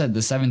 like I said,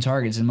 the 7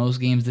 targets in most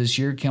games this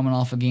year, coming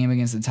off a game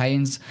against the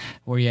Titans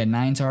where he had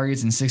 9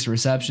 targets and 6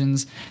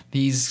 receptions.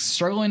 He's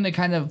struggling to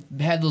kind of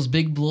have those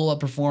big blow-up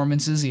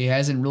performances. He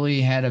hasn't really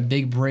had a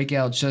big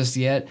breakout just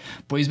yet,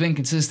 but he's been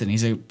consistent.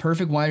 He's a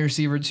perfect wide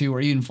receiver too,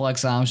 or even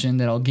flex option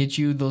that'll get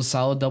you those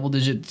solid double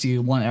digits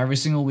you want every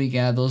single week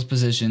out of those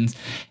positions.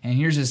 And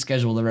here's his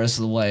schedule the rest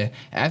of the way.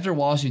 After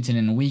Washington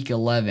in week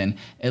 11,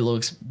 it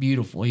looks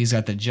beautiful. He's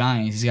got the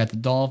Giants, he's got the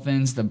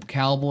Dolphins, the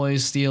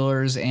Cowboys,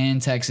 Steelers,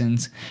 and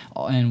Texans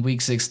in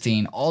week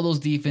 16. All those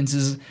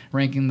defenses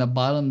ranking the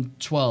bottom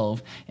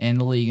 12 in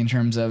the league in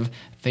terms of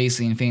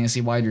facing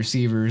fantasy wide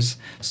receivers.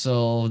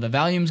 So the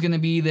volume's going to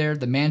be there.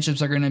 The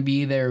matchups are going to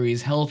be there.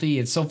 He's healthy.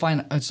 It's so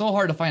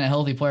hard to find a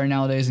healthy player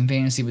nowadays in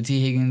fantasy, but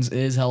T. Higgins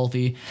is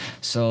healthy.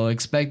 So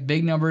expect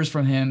big numbers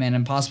from him and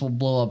impossible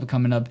blow-up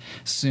coming up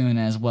soon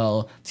as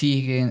well. T.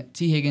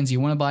 Higgins,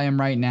 you want to buy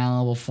him right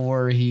now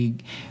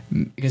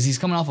because he's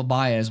coming off a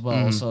bye as well.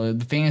 Mm-hmm. So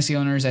the fantasy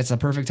owners, that's a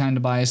perfect time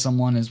to buy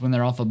someone is when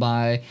they're off a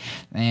bye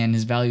and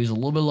his value is a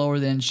little bit lower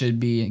than it should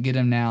be. Get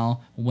him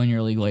now, win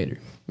your league later.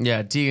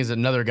 Yeah, Teague is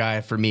another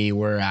guy for me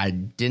where I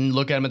didn't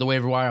look at him at the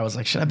waiver wire. I was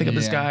like, should I pick up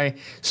this guy?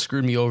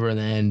 Screwed me over in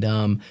the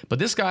end. But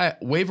this guy,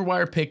 waiver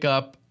wire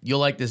pickup, you'll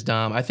like this,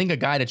 Dom. I think a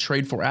guy to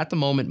trade for at the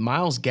moment,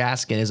 Myles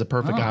Gaskin, is a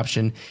perfect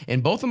option.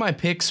 And both of my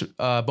picks,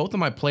 both of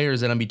my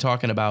players that I'm be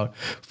talking about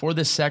for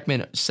this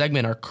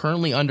segment are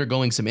currently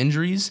undergoing some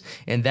injuries,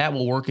 and that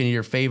will work in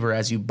your favor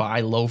as you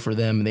buy low for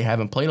them. They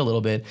haven't played a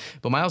little bit.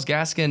 But Myles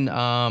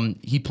Gaskin,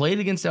 he played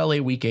against LA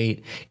week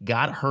 8,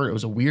 got hurt. It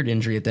was a weird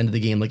injury at the end of the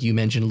game, like you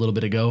mentioned a little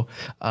bit ago.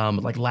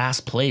 Like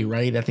last play,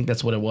 right? I think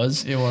that's what it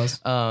was. It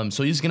was.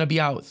 So he's going to be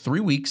out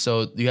 3 weeks.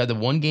 So you had the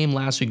one game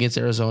last week against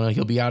Arizona.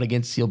 He'll be out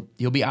against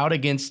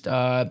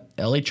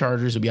LA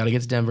Chargers. He'll be out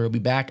against Denver. He'll be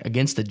back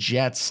against the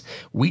Jets.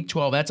 Week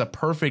 12, that's a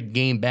perfect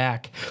game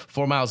back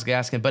for Myles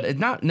Gaskin, but it's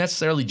not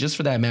necessarily just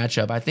for that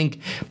matchup. I think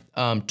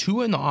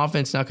Tua in the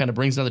offense now kind of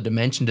brings another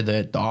dimension to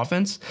the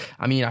offense.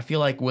 I mean, I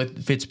feel like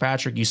with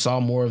Fitzpatrick, you saw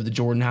more of the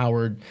Jordan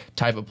Howard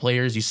type of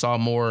players. You saw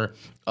more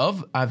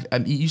of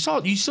you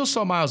still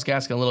saw Myles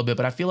Gaskin a little bit,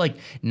 but I feel like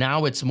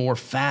now it's more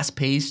fast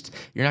paced.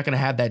 You're not going to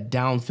have that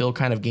downfield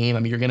kind of game. I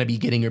mean, you're going to be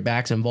getting your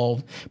backs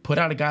involved. Put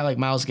out a guy like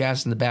Myles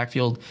Gaskin in the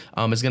backfield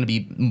is going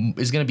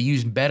to be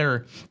used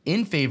better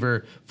in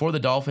favor for the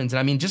Dolphins. And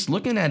I mean, just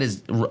looking at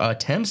his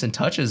attempts and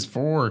touches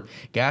for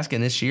Gaskin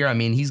this year, I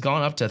mean, he's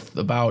gone up to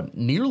about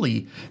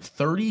nearly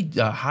 30,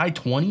 high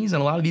 20s in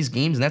a lot of these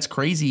games, and that's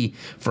crazy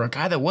for a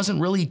guy that wasn't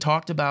really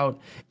talked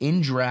about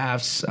in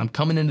drafts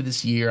coming into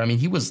this year. I mean,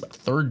 he was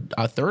third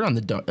on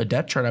the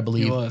depth chart, I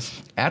believe, he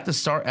was at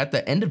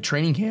the end of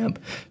training camp.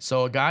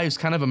 So a guy who's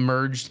kind of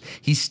emerged.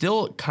 He's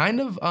still kind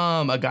of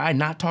a guy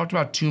not talked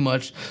about too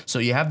much. So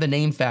you have the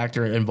name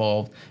factor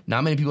involved.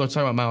 Not many people are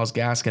talking about Myles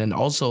Gaskin, and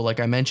also, like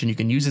I mentioned, you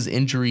can use his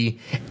injury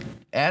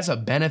as a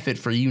benefit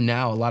for you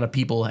now, a lot of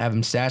people have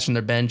him stashed on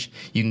their bench.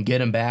 You can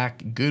get him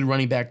back. Good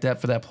running back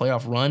depth for that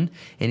playoff run.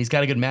 And he's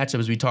got a good matchup,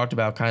 as we talked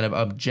about, kind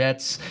of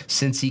Jets,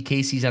 Cincy,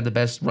 KC's had the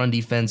best run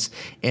defense.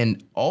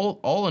 And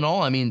all in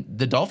all, I mean,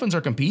 the Dolphins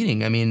are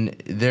competing. I mean,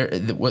 they're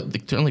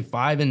only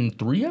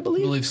 5-3, I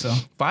believe? I believe so.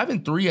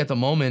 5-3 at the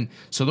moment.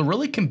 So they're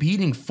really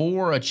competing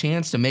for a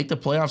chance to make the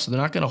playoffs. So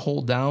they're not going to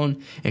hold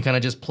down and kind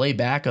of just play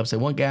backups. They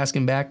want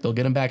Gaskin back. They'll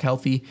get him back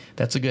healthy.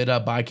 That's a good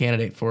buy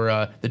candidate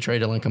for the trade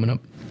deadline coming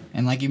up.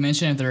 And like you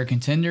mentioned, if they're a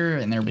contender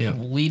and they're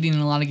leading in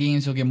a lot of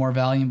games, he'll get more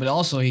value. But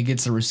also, he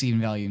gets the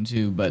receiving value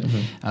too. But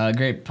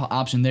great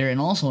option there.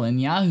 And also in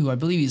Yahoo, I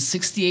believe he's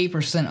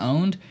 68%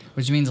 owned,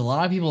 which means a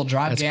lot of people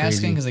drop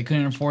Gaskin because they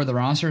couldn't afford the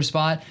roster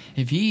spot.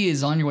 If he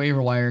is on your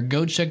waiver wire,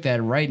 go check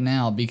that right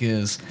now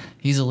because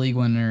he's a league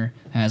winner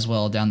as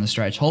well down the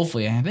stretch.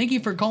 Hopefully. And thank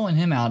you for calling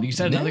him out. You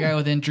said another guy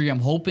with injury. I'm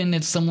hoping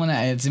it's someone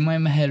that's in my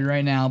head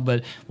right now,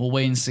 but we'll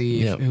wait and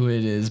see who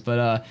it is.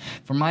 But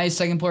for my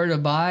second player to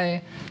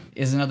buy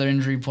is another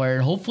injury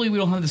player. Hopefully we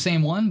don't have the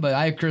same one, but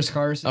I have Chris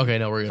Carson. Okay,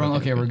 no, we're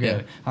good. We're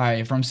good. Yeah. All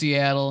right, from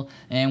Seattle.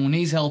 And when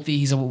he's healthy,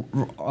 he's a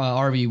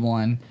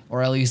RB1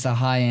 or at least a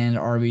high-end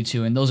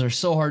RB2. And those are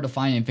so hard to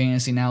find in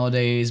fantasy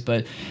nowadays.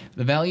 But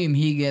the volume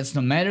he gets,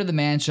 no matter the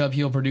matchup,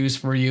 he'll produce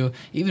for you.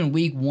 Even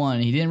week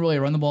 1, he didn't really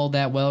run the ball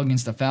that well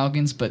against the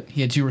Falcons, but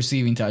he had 2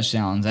 receiving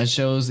touchdowns. That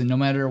shows that no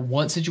matter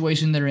what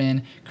situation they're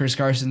in, Chris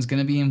Carson's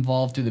going to be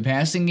involved through the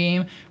passing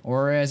game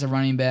or as a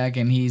running back,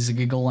 and he's a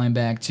good goal line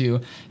back too.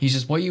 He's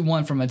just what you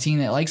want from a team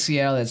that like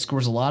Seattle that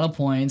scores a lot of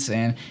points,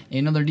 and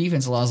their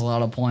defense allows a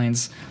lot of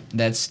points.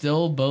 That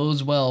still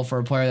bodes well for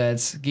a player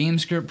that's game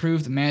script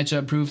proofed,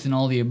 matchup proofed, and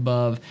all the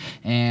above.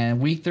 And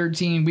week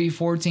 13, week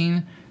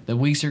 14, the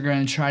weeks you're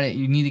going to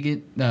you need to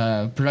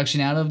get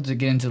production out of to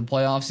get into the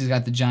playoffs. He's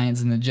got the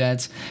Giants and the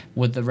Jets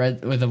with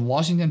the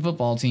Washington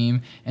football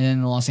team, and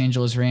then the Los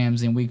Angeles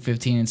Rams in week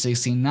 15 and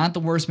 16. Not the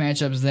worst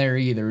matchups there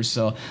either.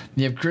 So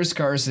you have Chris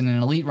Carson,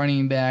 an elite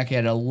running back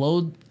at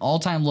a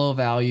all-time low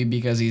value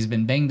because he's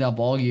been banged up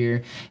all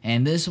year.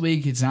 And this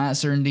week it's not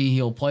certainty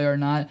he'll play or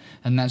not.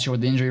 I'm not sure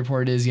what the injury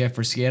report is yet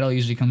for Seattle. It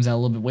usually comes out a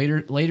little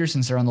bit later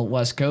since they're on the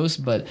West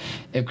Coast. But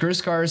if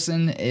Chris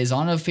Carson is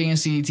on a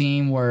fantasy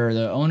team where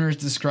the owner's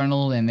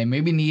disgruntled and they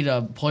maybe need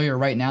a player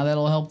right now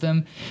that'll help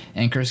them,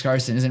 and Chris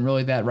Carson isn't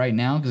really that right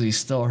now because he's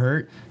still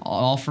hurt, I'll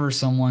offer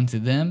someone to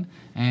them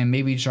and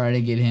maybe try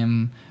to get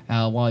him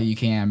while you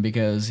can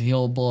because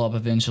he'll blow up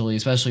eventually,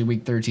 especially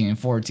week 13 and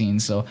 14.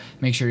 So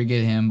make sure to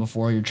get him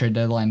before your trade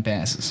deadline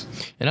passes.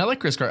 And I like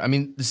Chris Carson. I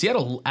mean,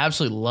 Seattle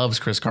absolutely loves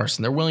Chris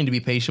Carson. They're willing to be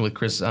patient with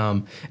Chris,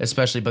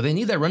 especially, but they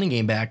need that running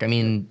game back. I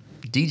mean,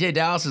 DJ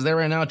Dallas is there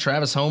right now.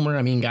 Travis Homer.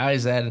 I mean,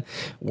 guys that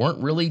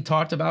weren't really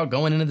talked about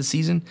going into the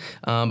season.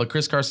 But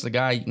Chris Carson's a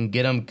guy you can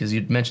get him because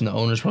you mentioned the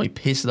owner's probably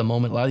pissed at the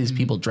moment. A lot of these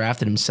people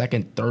drafted him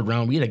second, third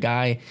round. We had a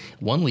guy,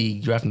 one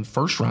league, drafted him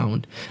first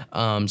round.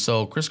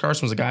 So Chris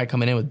Carson was a guy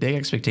coming in with big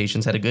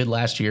expectations, had a good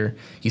last year.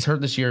 He's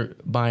hurt this year.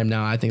 Buy him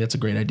now. I think that's a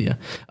great idea.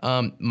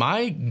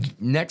 My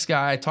next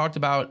guy I talked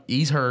about,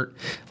 he's hurt,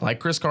 like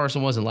Chris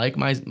Carson was and like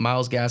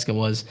Myles Gaskin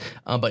was,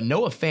 but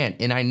Noah Fant.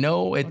 And I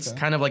know it's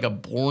kind of like a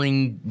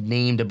boring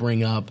name to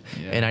bring up,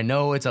 and I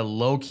know it's a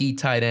low-key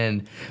tight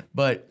end,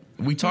 but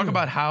we talk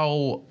about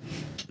how...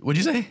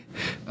 What'd you say?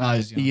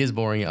 He is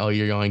boring. Oh,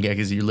 you're yawning,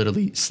 because you're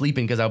literally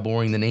sleeping because how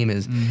boring the name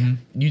is.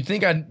 Mm-hmm. You'd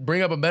think I'd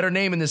bring up a better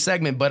name in this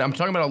segment, but I'm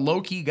talking about a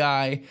low-key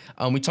guy.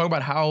 We talk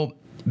about how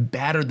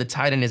battered the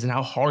tight end is and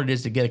how hard it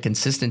is to get a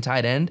consistent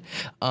tight end.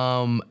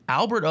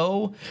 Albert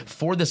O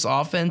for this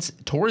offense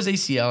tore his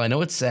ACL. I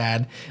know it's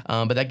sad,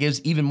 but that gives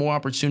even more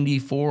opportunity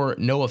for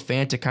Noah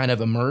Fant to kind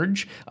of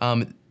emerge.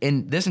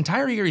 In this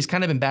entire year, he's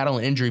kind of been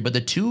battling injury, but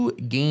the 2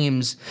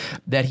 games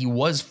that he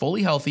was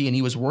fully healthy and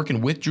he was working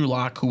with Drew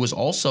Lock, who was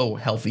also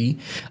healthy,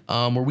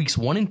 were weeks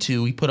 1 and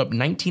 2. He put up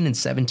 19 and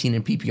 17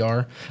 in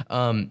PPR.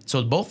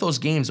 So both those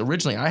games,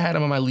 originally, I had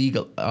him on my league,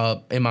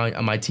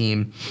 on my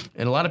team,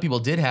 and a lot of people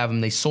did have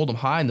him. They sold him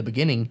high in the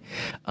beginning,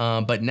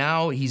 but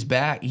now he's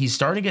back. He's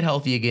starting to get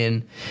healthy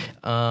again.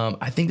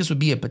 I think this would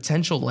be a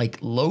potential like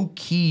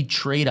low-key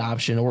trade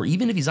option, or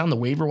even if he's on the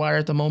waiver wire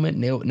at the moment,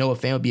 Noah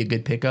Fant would be a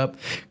good pickup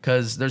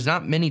because there's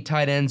not many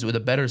tight ends with a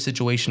better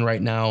situation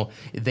right now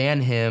than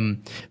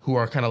him who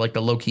are kind of like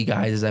the low-key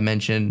guys, as I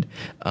mentioned.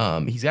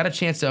 He's got a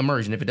chance to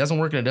emerge, and if it doesn't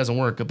work, it doesn't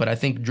work. But I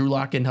think Drew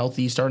Lock getting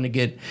healthy, starting to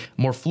get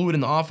more fluid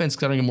in the offense,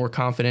 starting to get more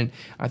confident.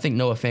 I think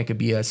Noah Fant could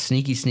be a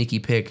sneaky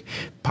pick,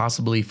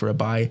 possibly for a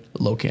buy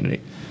low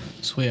candidate.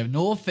 So we have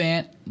Noah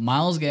Fant,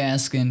 Myles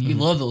Gaskin. You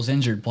love those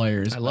injured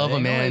players. I love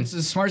them, man. It's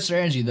a smart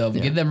strategy, though.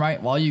 Get them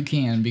right while you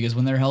can, because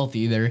when they're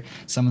healthy, they're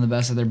some of the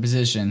best at their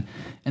position.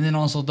 And then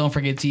also, don't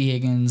forget T.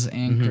 Higgins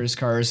and Chris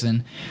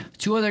Carson.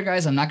 2 other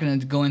guys I'm not going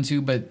to go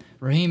into, but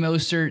Raheem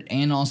Mostert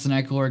and Austin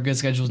Eckler, good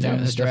schedules down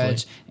the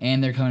stretch,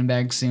 and they're coming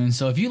back soon.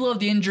 So if you love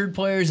the injured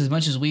players as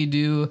much as we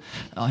do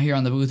here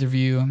on the Booth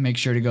Review, make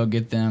sure to go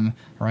get them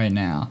right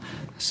now.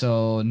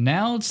 So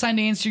now it's time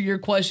to answer your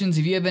questions.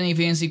 If you have any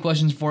fantasy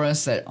questions for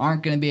us that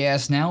aren't going to be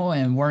asked now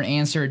and weren't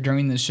answered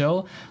during the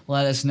show,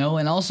 let us know.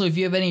 And also, if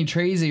you have any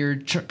trades that you're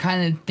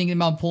kind of thinking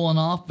about pulling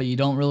off, but you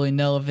don't really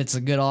know if it's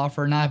a good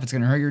offer or not, if it's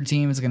going to hurt your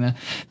team, it's going to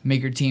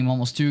make your team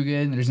almost too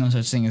good. There's no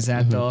such thing as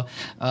that, though.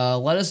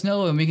 Let us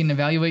know, and we can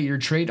evaluate your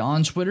trade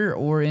on Twitter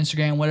or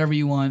Instagram, whatever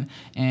you want,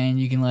 and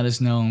you can let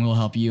us know, and we'll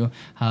help you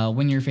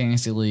win your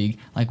fantasy league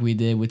like we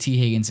did with T.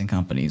 Higgins and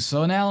company.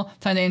 So now,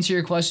 time to answer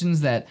your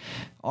questions that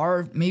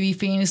are maybe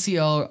fantasy.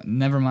 Oh,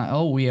 never mind.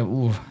 Oh, we have.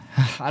 Ooh,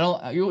 I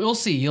don't. You'll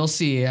see. You'll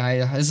see.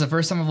 This is the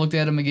first time I've looked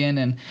at them again,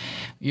 and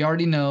you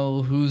already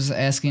know who's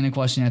asking a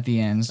question at the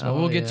end. So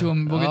we'll get to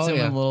him. We'll get to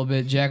him in a little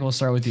bit. Jack, we'll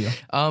start with you.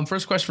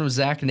 First question from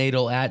Zach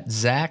Nadel at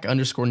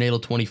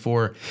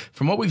Zach_Nadel24.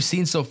 From what we've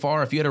seen so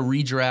far, if you had a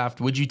redraft,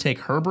 would you take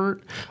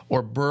Herbert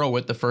or Burrow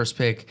with the first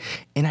pick?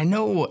 And I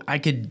know I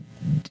could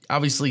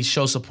obviously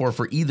show support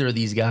for either of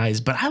these guys,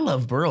 but I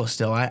love Burrow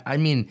still. I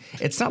mean,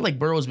 it's not like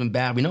Burrow's been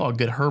bad. We know how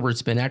good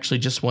Herbert's been. Actually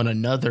just won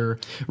another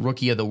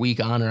Rookie of the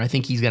Week honor. I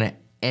think he's going to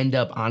end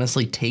up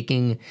honestly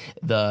taking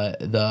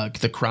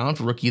the crown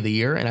for Rookie of the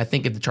Year. And I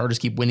think if the Chargers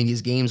keep winning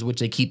these games, which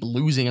they keep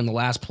losing in the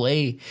last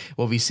play,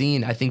 what we've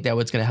seen, I think that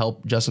what's going to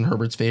help Justin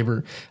Herbert's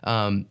favor.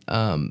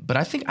 But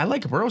I think I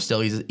like Burrow still.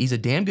 He's a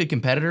damn good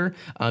competitor.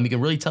 You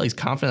can really tell he's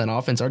confident in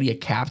offense, already a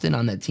captain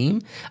on that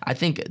team. I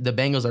think the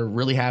Bengals are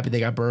really happy they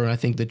got Burrow, and I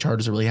think the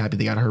Chargers are really happy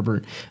they got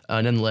Herbert.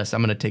 Nonetheless,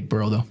 I'm going to take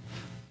Burrow, though.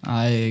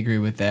 I agree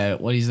with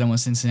that. What he's done with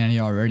Cincinnati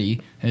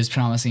already is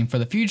promising for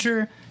the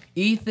future.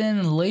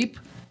 Ethan Lape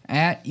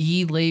at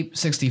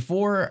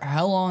eLape64.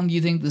 How long do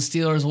you think the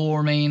Steelers will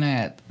remain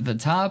at the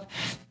top?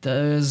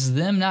 Does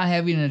them not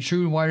having a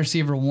true wide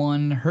receiver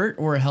one hurt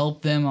or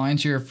help them? I'll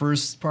answer your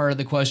first part of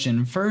the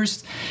question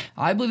first.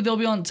 I believe they'll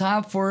be on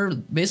top for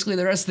basically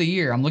the rest of the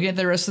year. I'm looking at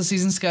the rest of the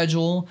season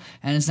schedule,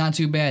 and it's not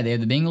too bad. They have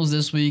the Bengals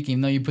this week,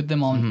 even though you put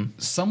them on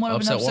somewhat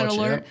of an upset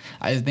alert.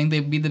 Yeah. I think they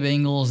beat the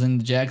Bengals,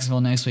 and Jacksonville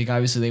next week.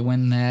 Obviously, they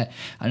win that.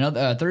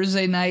 Another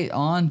Thursday night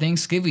on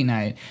Thanksgiving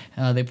night,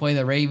 they play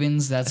the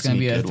Ravens. That's going to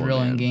be a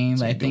thrilling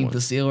game. I think the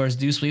Steelers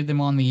do sweep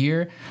them on the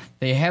year.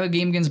 They have a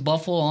game against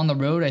Buffalo on the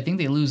road. I think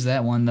they lose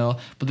that one, though.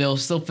 But they'll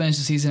still finish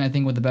the season, I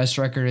think, with the best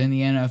record in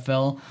the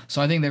NFL.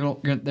 So I think they're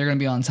going to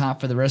be on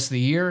top for the rest of the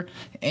year.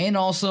 And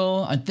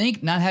also, I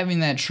think not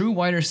having that true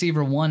wide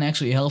receiver one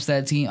actually helps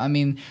that team. I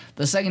mean,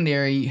 the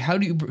secondary, who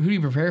do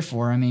you prepare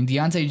for? I mean,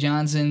 Deontay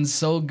Johnson's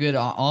so good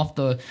off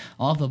the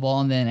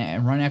ball and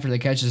then run after the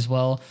catch as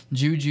well.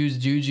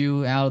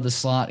 Juju out of the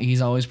slot.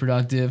 He's always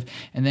productive.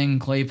 And then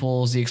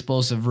Claypool's the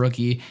explosive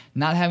rookie.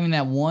 Not having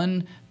that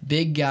one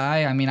big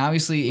guy. I mean,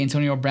 obviously,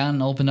 Antonio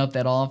Brown opened up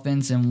that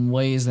offense in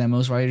ways that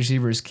most wide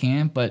receivers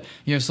can't, but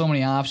you have so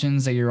many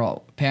options that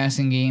your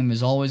passing game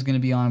is always going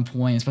to be on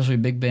point, especially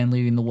Big Ben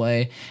leading the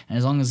way. And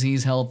as long as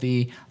he's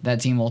healthy,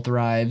 that team will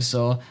thrive.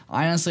 So,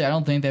 honestly, I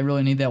don't think they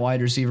really need that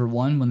wide receiver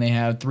one when they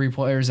have three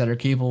players that are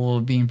capable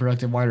of being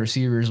productive wide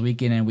receivers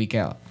week in and week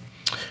out.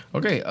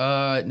 Okay,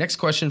 next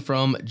question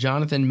from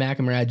Jonathan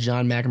McNamara at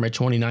John McNamara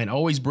 29.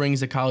 Always brings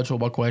the college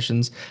football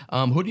questions.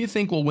 Who do you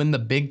think will win the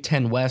Big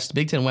Ten West?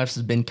 Big Ten West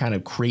has been kind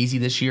of crazy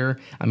this year.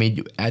 I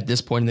mean, at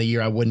this point in the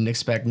year, I wouldn't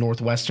expect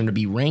Northwestern to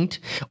be ranked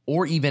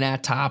or even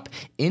at top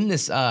in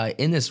this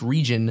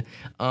region.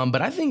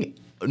 But I think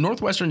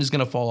Northwestern is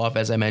going to fall off,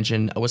 as I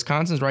mentioned.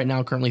 Wisconsin's right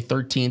now currently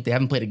 13th. They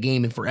haven't played a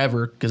game in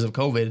forever because of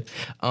COVID.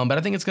 But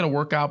I think it's going to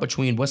work out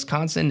between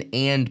Wisconsin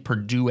and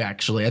Purdue,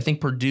 actually. I think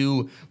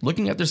Purdue,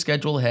 looking at their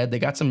schedule ahead, they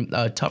got some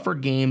tougher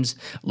games.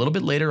 A little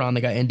bit later on,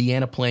 they got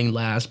Indiana playing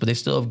last, but they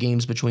still have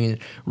games between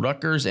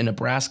Rutgers and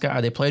Nebraska.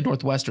 They played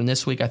Northwestern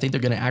this week. I think they're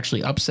going to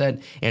actually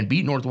upset and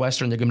beat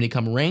Northwestern. They're going to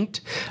become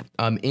ranked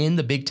in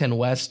the Big Ten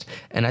West.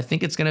 And I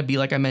think it's going to be,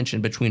 like I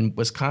mentioned, between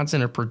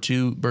Wisconsin or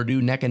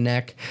Purdue neck and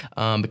neck,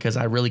 because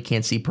I really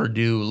can't see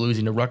Purdue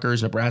losing to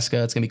Rutgers,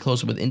 Nebraska. It's going to be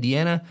closer with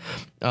Indiana.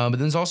 But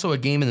there's also a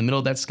game in the middle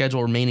of that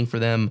schedule remaining for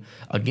them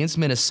against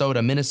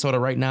Minnesota. Minnesota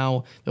right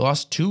now, they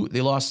lost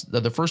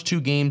the first two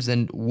games,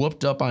 then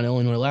whooped up on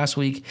Illinois last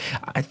week.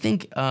 I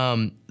think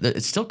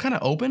it's still kind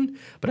of open,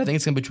 but I think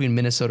it's going to be between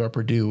Minnesota or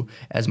Purdue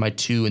as my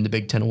two in the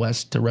Big Ten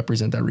West to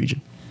represent that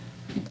region.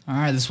 All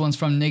right, this one's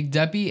from Nick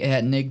Deppy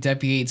at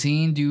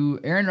NickDeppy18. Do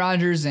Aaron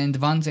Rodgers and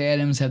Devontae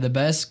Adams have the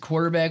best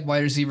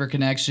quarterback-wide receiver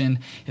connection?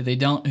 If they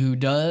don't, who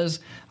does?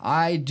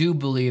 I do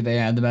believe they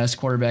have the best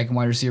quarterback and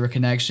wide receiver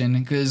connection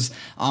because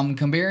I'm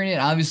comparing it,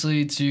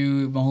 obviously,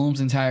 to Mahomes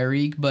and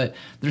Tyreek, but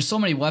there's so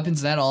many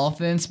weapons in that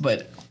offense,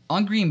 but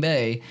on Green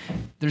Bay,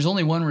 there's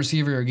only one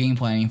receiver you're game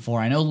planning for.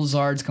 I know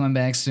Lazard's coming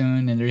back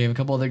soon, and they have a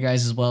couple other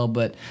guys as well,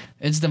 but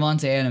it's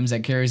Devontae Adams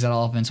that carries that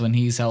offense when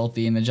he's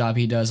healthy and the job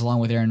he does along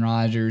with Aaron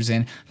Rodgers.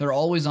 And they're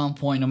always on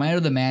point no matter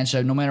the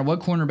matchup, no matter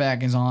what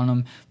cornerback is on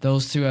them.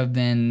 Those two have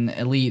been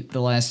elite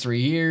the last 3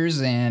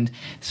 years, and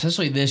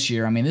especially this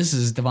year. I mean, this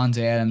is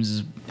Devontae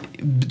Adams'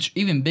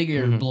 even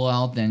bigger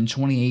blowout than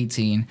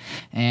 2018,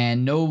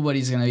 and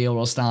nobody's going to be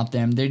able to stop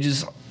them.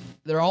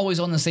 They're always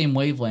on the same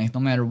wavelength,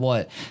 no matter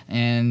what.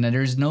 And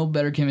there's no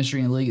better chemistry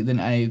in the league than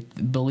I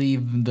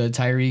believe the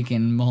Tyreek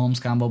and Mahomes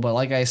combo. But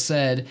like I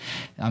said,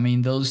 I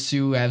mean, those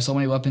two have so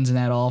many weapons in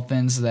that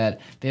offense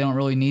that they don't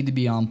really need to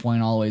be on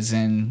point always.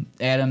 And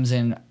Adams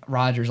and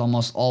Rodgers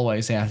almost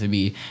always have to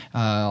be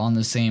on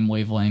the same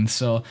wavelength.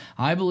 So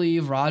I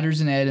believe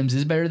Rodgers and Adams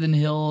is better than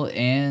Hill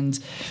and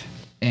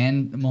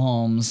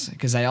Mahomes,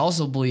 because I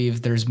also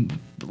believe there's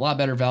a lot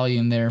better value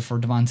in there for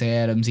Devontae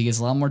Adams. He gets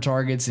a lot more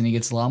targets and he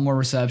gets a lot more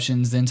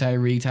receptions than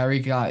Tyreek.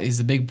 Tyreek is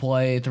the big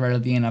play threat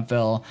of the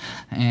NFL,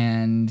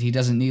 and he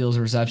doesn't need those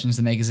receptions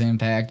to make his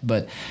impact,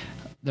 but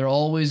they're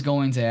always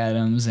going to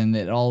Adams, and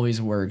it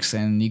always works,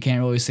 and you can't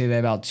really say that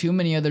about too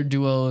many other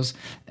duos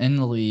in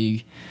the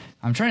league.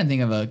 I'm trying to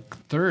think of a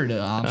third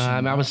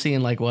option. I was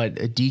seeing a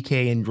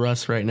DK and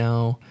Russ right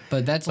now.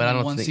 But that's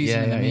only one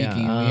season in the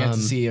making. We have to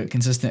see a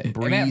consistent.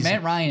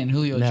 Matt Ryan and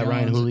Julio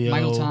Jones,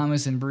 Michael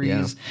Thomas and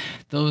Breeze. Yeah.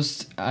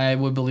 Those, I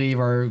would believe,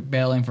 are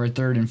battling for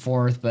third and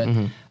fourth. But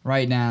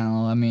right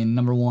now, I mean,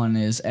 number one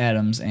is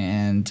Adams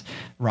and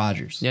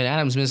Rodgers. Yeah,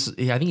 Adams missed.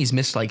 I think he's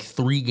missed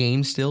 3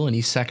 games still, and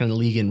he's second in the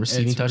league in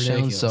receiving touchdowns.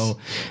 Ridiculous. So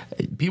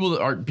people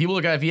are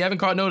if you haven't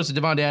caught notice of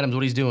Devontae Adams,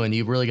 what he's doing,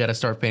 you've really got to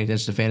start paying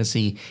attention to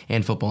fantasy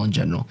and football in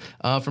general.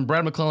 From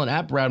Brad McClellan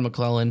at Brad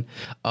McClellan,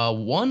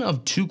 one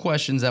of 2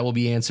 questions that will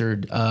be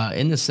answered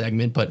in this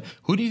segment. But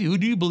who do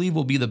you believe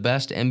will be the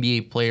best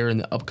NBA player in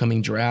the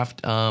upcoming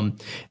draft? I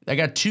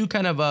got 2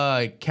 kind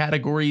of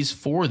categories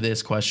for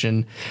this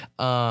question.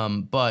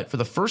 But for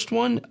the first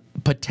one,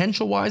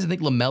 potential-wise, I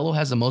think LaMelo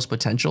has the most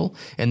potential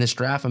in this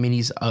draft. I mean,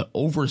 he's an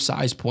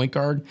oversized point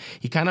guard.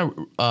 He kind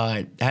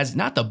of has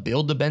not the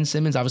build to Ben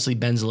Simmons. Obviously,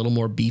 Ben's a little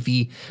more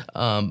beefy.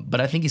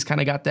 But I think he's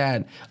kind of got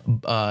that,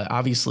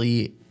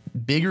 obviously,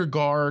 bigger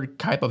guard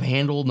type of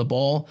handle in the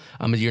ball.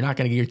 You're not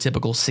going to get your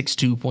typical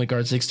 6'2 point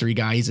guard, 6'3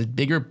 guy. He's a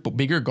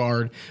bigger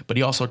guard, but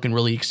he also can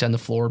really extend the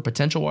floor.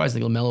 Potential-wise, I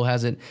think LaMelo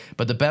has it.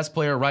 But the best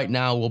player right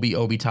now will be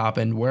Obi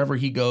Toppin. Wherever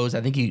he goes,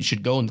 I think he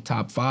should go in the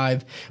top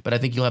 5, but I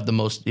think he'll have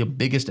the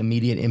biggest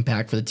immediate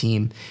impact for the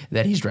team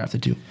that he's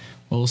drafted to.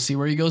 We'll see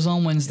where he goes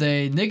on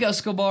Wednesday. Nick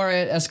Escobar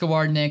at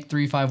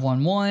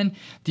EscobarNick3511.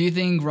 Do you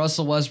think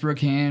Russell Westbrook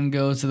can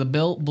go to the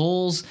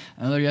Bulls?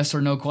 Another yes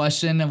or no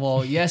question.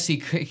 Well, yes, he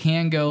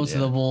can go to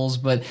the Bulls,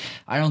 but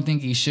I don't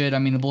think he should. I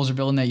mean, the Bulls are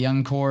building that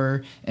young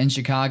core in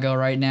Chicago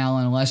right now,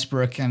 and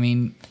Westbrook, I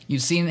mean,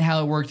 you've seen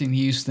how it worked in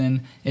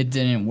Houston. It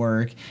didn't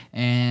work,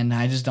 and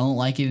I just don't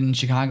like it in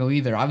Chicago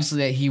either.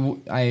 Obviously,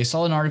 I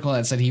saw an article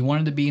that said he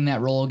wanted to be in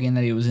that role again,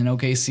 that he was in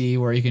OKC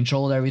where he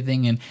controlled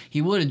everything, and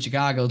he would in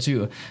Chicago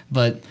too.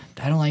 But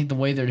I don't like the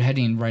way they're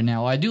heading right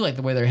now. I do like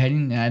the way they're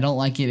heading, and I don't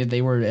like it if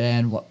they were to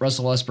add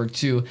Russell Westbrook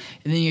too.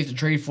 And then you have to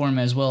trade for him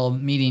as well,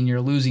 meaning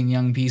you're losing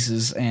young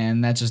pieces,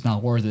 and that's just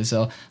not worth it.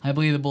 So I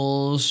believe the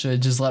Bulls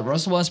should just let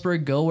Russell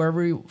Westbrook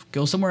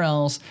go somewhere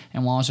else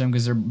and watch him,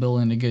 because they're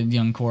building a good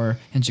young core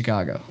in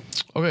Chicago.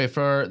 Okay,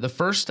 for the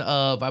first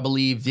of, I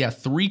believe,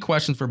 3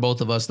 questions for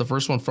both of us. The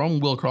first one from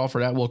Will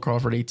Crawford at Will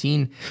Crawford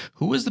 18.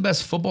 Who is the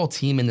best football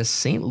team in the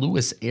St.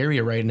 Louis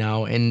area right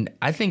now? And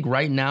I think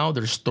right now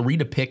there's 3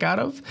 to pick out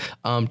of.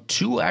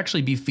 2 will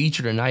actually be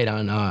featured tonight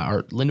on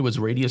our Lindenwood's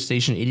radio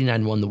station,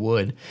 89.1 The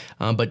Wood.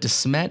 But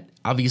DeSmet,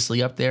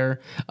 obviously up there,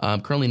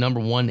 currently number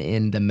 1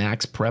 in the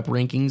Max Prep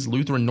rankings.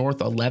 Lutheran North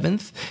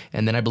 11th,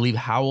 and then I believe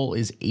Howell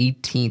is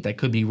 18th. I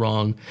could be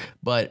wrong,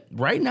 but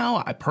right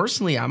now,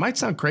 I might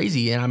sound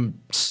crazy, and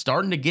I'm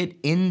starting to get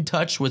in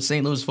touch with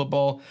St. Louis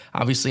football.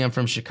 Obviously, I'm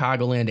from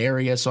Chicagoland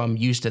area, so I'm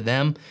used to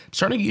them. I'm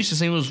starting to get used to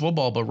St. Louis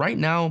football, but right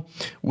now,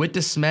 with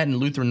DeSmet and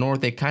Lutheran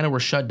North, they kind of were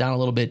shut down a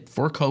little bit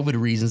for COVID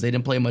reasons. They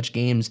didn't play much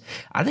games.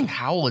 I think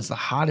Howell is the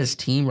hottest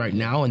team right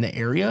now in the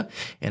area,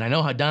 and I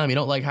know how Dom, you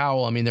don't like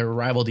Howell. I mean, they're a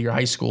rival to your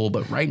high school,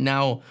 but right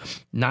now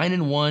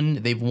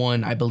 9-1. They've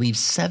won, I believe,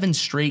 7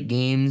 straight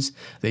games.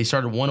 They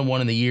started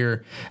 1-1 in the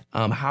year.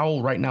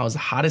 Howell right now is the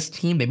hottest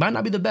team. They might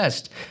not be the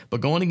best,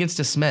 but going against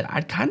DeSmet,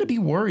 I'd kind of be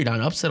worried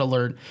on upset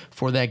alert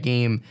for that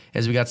game,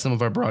 as we got some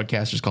of our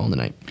broadcasters calling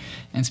tonight.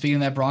 And speaking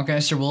of that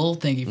broadcaster, Will,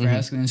 thank you for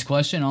asking this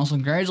question. Also,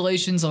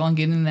 congratulations on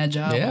getting that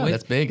job. Yeah,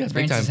 that's big. That's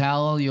Francis big time.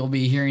 Howell. You'll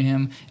be hearing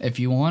him if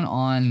you want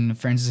on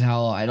Francis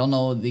Howell. I don't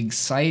know the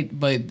site,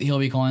 but he'll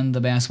be calling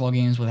the basketball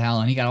games with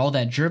Howell, and he got all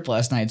that drip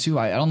last night too.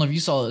 I don't know if you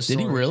saw this. Did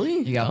he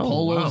really? He got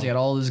polos. Wow. He got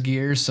all his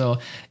gear. So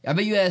I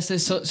bet you asked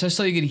this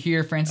so you could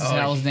hear Francis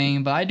Howell's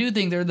name. But I do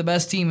think they're the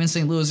best team in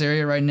St. Louis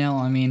area right now.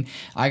 I mean,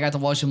 I got to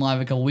watch them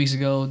live a couple weeks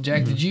ago.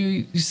 Jack, did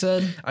you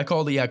said? I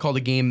called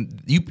the game.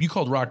 You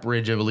called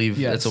Rockbridge, I believe.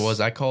 Yes. That's what it was.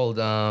 I called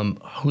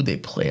who'd they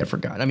play? I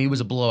forgot. I mean, it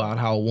was a blowout.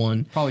 Howell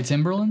won. Probably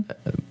Timberland.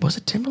 Was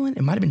it Timberland?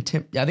 It might have been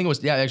Tim. Yeah, I think it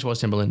was. Yeah, it actually was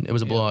Timberland. It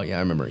was a blowout. Yeah, I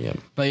remember. Yeah.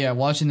 But yeah,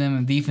 watching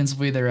them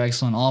defensively, they're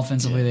excellent.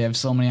 Offensively, they have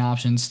so many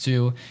options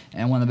too,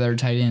 and one of the better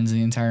tight ends in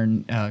the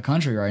entire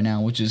country right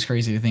now, which is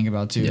crazy to think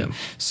about too. Yeah.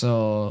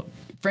 So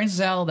Francis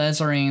Howell,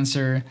 that's our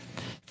answer.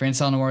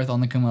 Francis North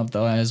on the come up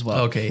though as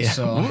well. Okay, yeah.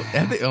 So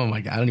oh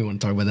my God, I don't even want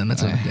to talk about them.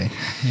 That's another day.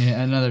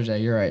 yeah, another day.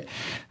 You're right.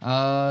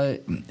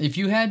 If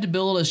you had to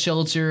build a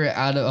shelter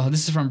out of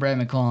this is from Brad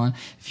McClellan.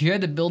 If you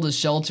had to build a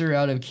shelter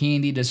out of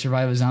candy to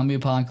survive a zombie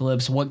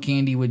apocalypse, what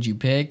candy would you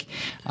pick?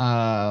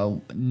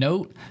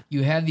 Note: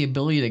 you have the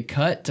ability to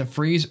cut, to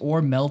freeze,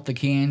 or melt the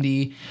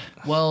candy.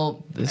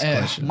 Well,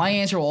 my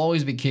answer will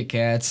always be Kit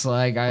Kats.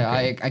 Like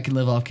I could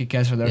live off Kit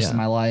Kats for the rest of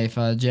my life.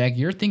 Jack,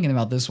 you're thinking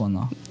about this one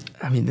though.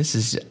 I mean, this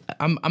is.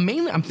 I'm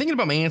thinking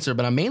about my answer,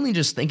 but I'm mainly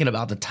just thinking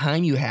about the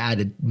time you had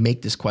to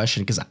make this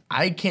question because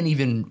I can't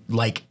even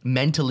like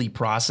mentally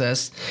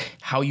process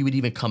how you would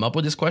even come up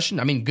with this question.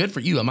 I mean, good for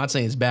you. I'm not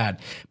saying it's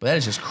bad, but that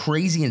is just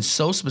crazy and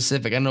so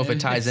specific. I don't know if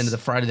it ties into the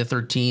Friday the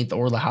 13th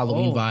or the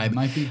Halloween vibe. It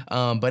might be.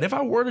 But if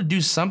I were to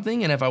do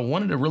something and if I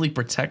wanted to really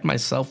protect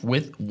myself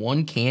with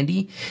one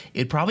candy,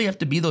 it'd probably have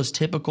to be those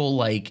typical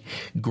like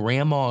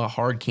grandma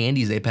hard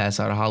candies they pass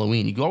out on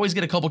Halloween. You can always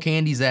get a couple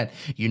candies that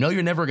you know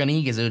you're never gonna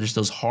eat because they're just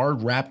those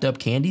hard wrapped up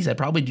candies. I'd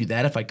probably do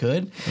that if I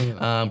could,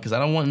 because I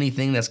don't want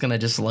anything that's gonna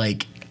just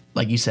like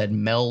you said,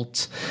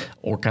 melt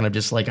or kind of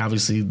just like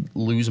obviously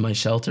lose my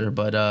shelter.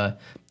 But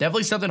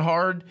definitely something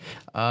hard,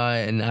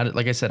 and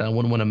like I said, I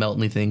wouldn't want to melt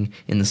anything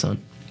in the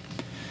sun.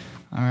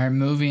 All right,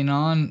 moving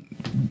on.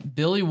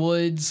 Billy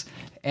Woods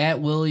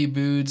at Willie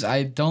Boods.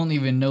 I don't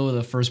even know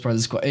the first part of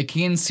this question.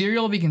 Can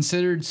cereal be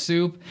considered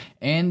soup?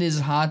 And is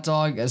hot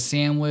dog a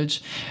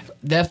sandwich?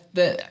 This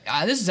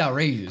is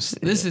outrageous.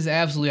 This is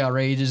absolutely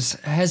outrageous.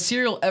 Has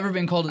cereal ever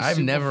been called a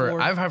soup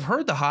before? I've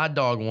heard the hot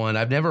dog one.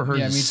 I've never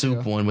heard the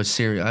soup one with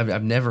cereal.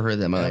 I've never heard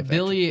that in my life.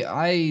 Billy,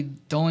 I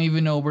don't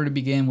even know where to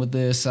begin with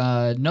this.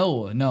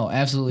 No,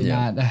 absolutely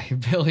not.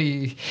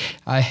 Billy,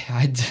 I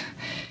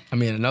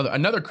mean,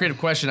 another creative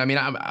question. I mean,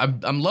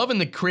 I'm loving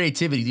the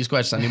creativity of these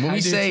questions. I mean, when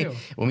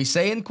we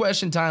say in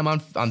question time on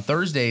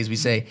Thursdays, we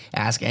say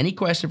ask any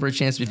question for a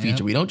chance to be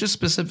featured. We don't just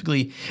specifically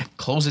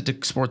close it to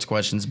sports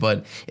questions.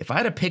 But if I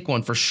had to pick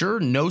one, for sure,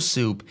 no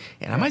soup.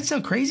 And I might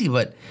sound crazy,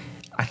 but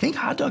I think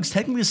hot dog's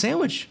technically a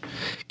sandwich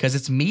because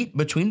it's meat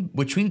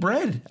between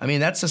bread. I mean,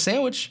 that's a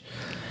sandwich.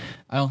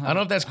 I don't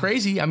know if that's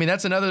crazy. I mean,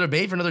 that's another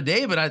debate for another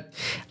day, but I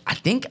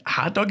think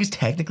hot dog is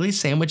technically a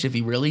sandwich if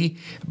you really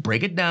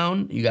break it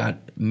down. You got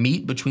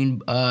meat between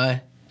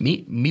bread.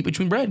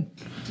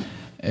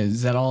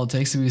 Is that all it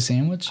takes to be a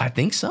sandwich? I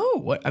think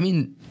so.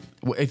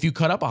 If you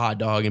cut up a hot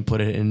dog and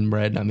put it in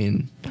bread, I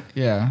mean,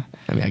 I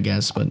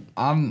guess, but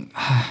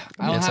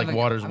it's like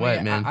water's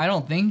wet, man. I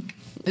don't think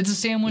it's a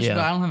sandwich, but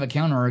I don't have a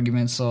counter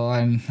argument, so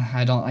I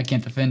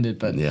can't defend it.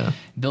 But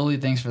Billy,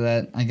 thanks for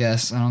that. I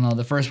guess I don't know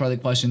the first part of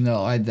the question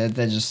though.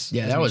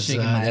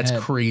 That's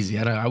crazy.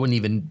 I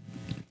wouldn't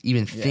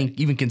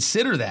even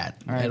consider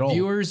that all right, at all.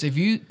 Viewers, if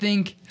you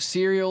think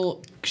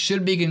cereal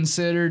should be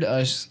considered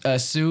a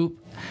soup,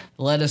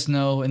 let us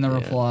know in the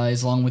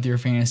replies along with your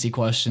fantasy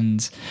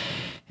questions,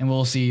 and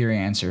we'll see your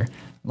answer.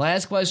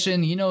 Last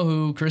question, you know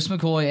who? Chris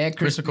McCoy at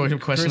Chris McCoy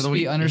question of the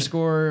week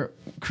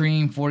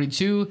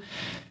 _cream42.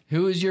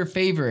 Who is your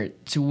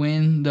favorite to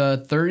win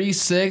the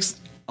 36th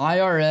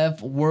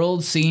IRF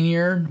World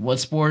Senior? What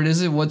sport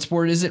is it?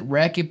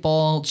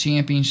 Racquetball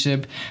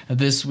Championship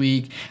this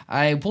week.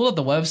 I pulled up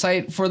the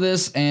website for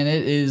this, and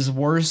it is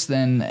worse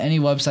than any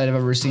website I've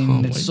ever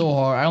seen. It's so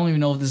hard. I don't even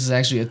know if this is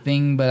actually a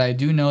thing, but I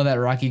do know that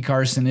Rocky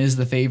Carson is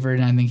the favorite,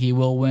 and I think he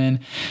will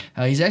win.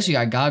 He's actually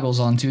got goggles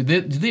on, too.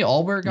 Do they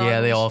all wear goggles? Yeah,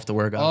 they all have to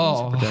wear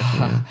goggles.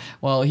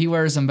 Well, he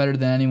wears them better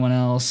than anyone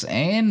else,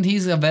 and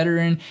he's a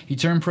veteran. He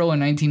turned pro in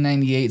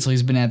 1998, so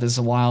he's been at this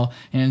a while.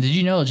 And did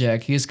you know,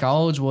 Jack, his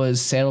college was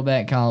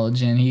Saddleback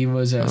College, and he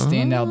was a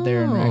standout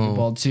there in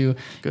racquetball too.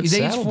 He's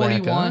age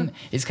 41. Huh?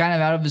 It's kind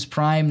of out of his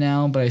prime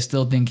now, but I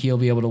still think he'll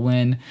be able to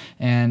win.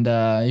 And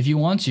if you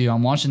want to,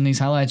 I'm watching these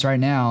highlights right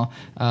now.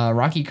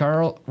 Rocky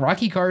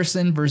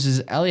Carson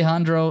versus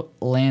Alejandro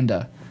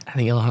Landa. I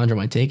think Alejandro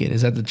might take it.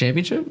 Is that the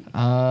championship?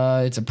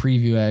 It's a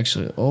preview,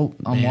 actually. Oh,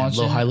 I'm watching.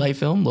 Little highlight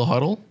film, little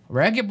huddle.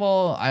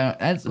 Racquetball,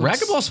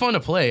 racquetball's fun to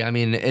play. I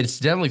mean, it's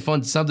definitely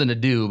fun, something to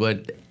do,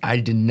 but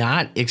I did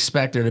not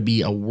expect there to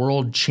be a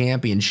world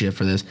championship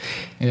for this.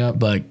 Yeah.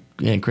 But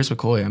Chris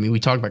McCoy. I mean, we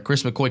talked about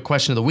Chris McCoy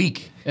question of the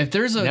week. If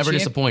there's a never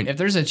disappoint. If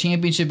there's a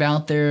championship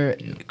out there,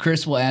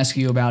 Chris will ask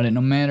you about it,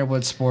 no matter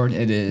what sport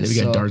it is.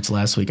 We got darts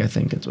last week, I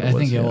think. I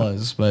think it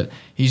was, but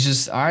he's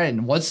just all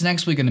right. What's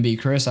next week going to be,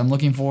 Chris? I'm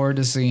looking forward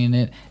to seeing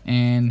it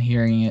and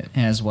hearing it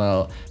as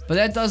well. But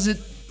that does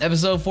it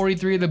episode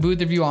 43 of the Booth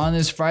Review on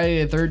this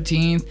Friday the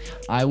 13th.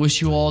 I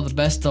wish you all the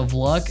best of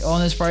luck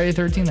on this Friday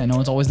the 13th. I know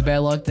it's always the bad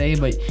luck day,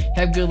 but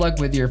have good luck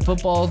with your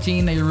football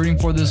team that you're rooting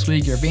for this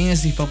week, your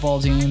fantasy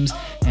football teams,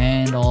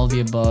 and all of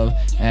the above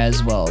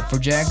as well. For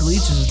Jack Leach,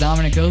 this is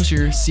Dominic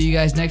Hoscher. See you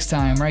guys next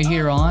time right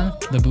here on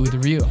the Booth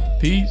Review.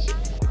 Peace.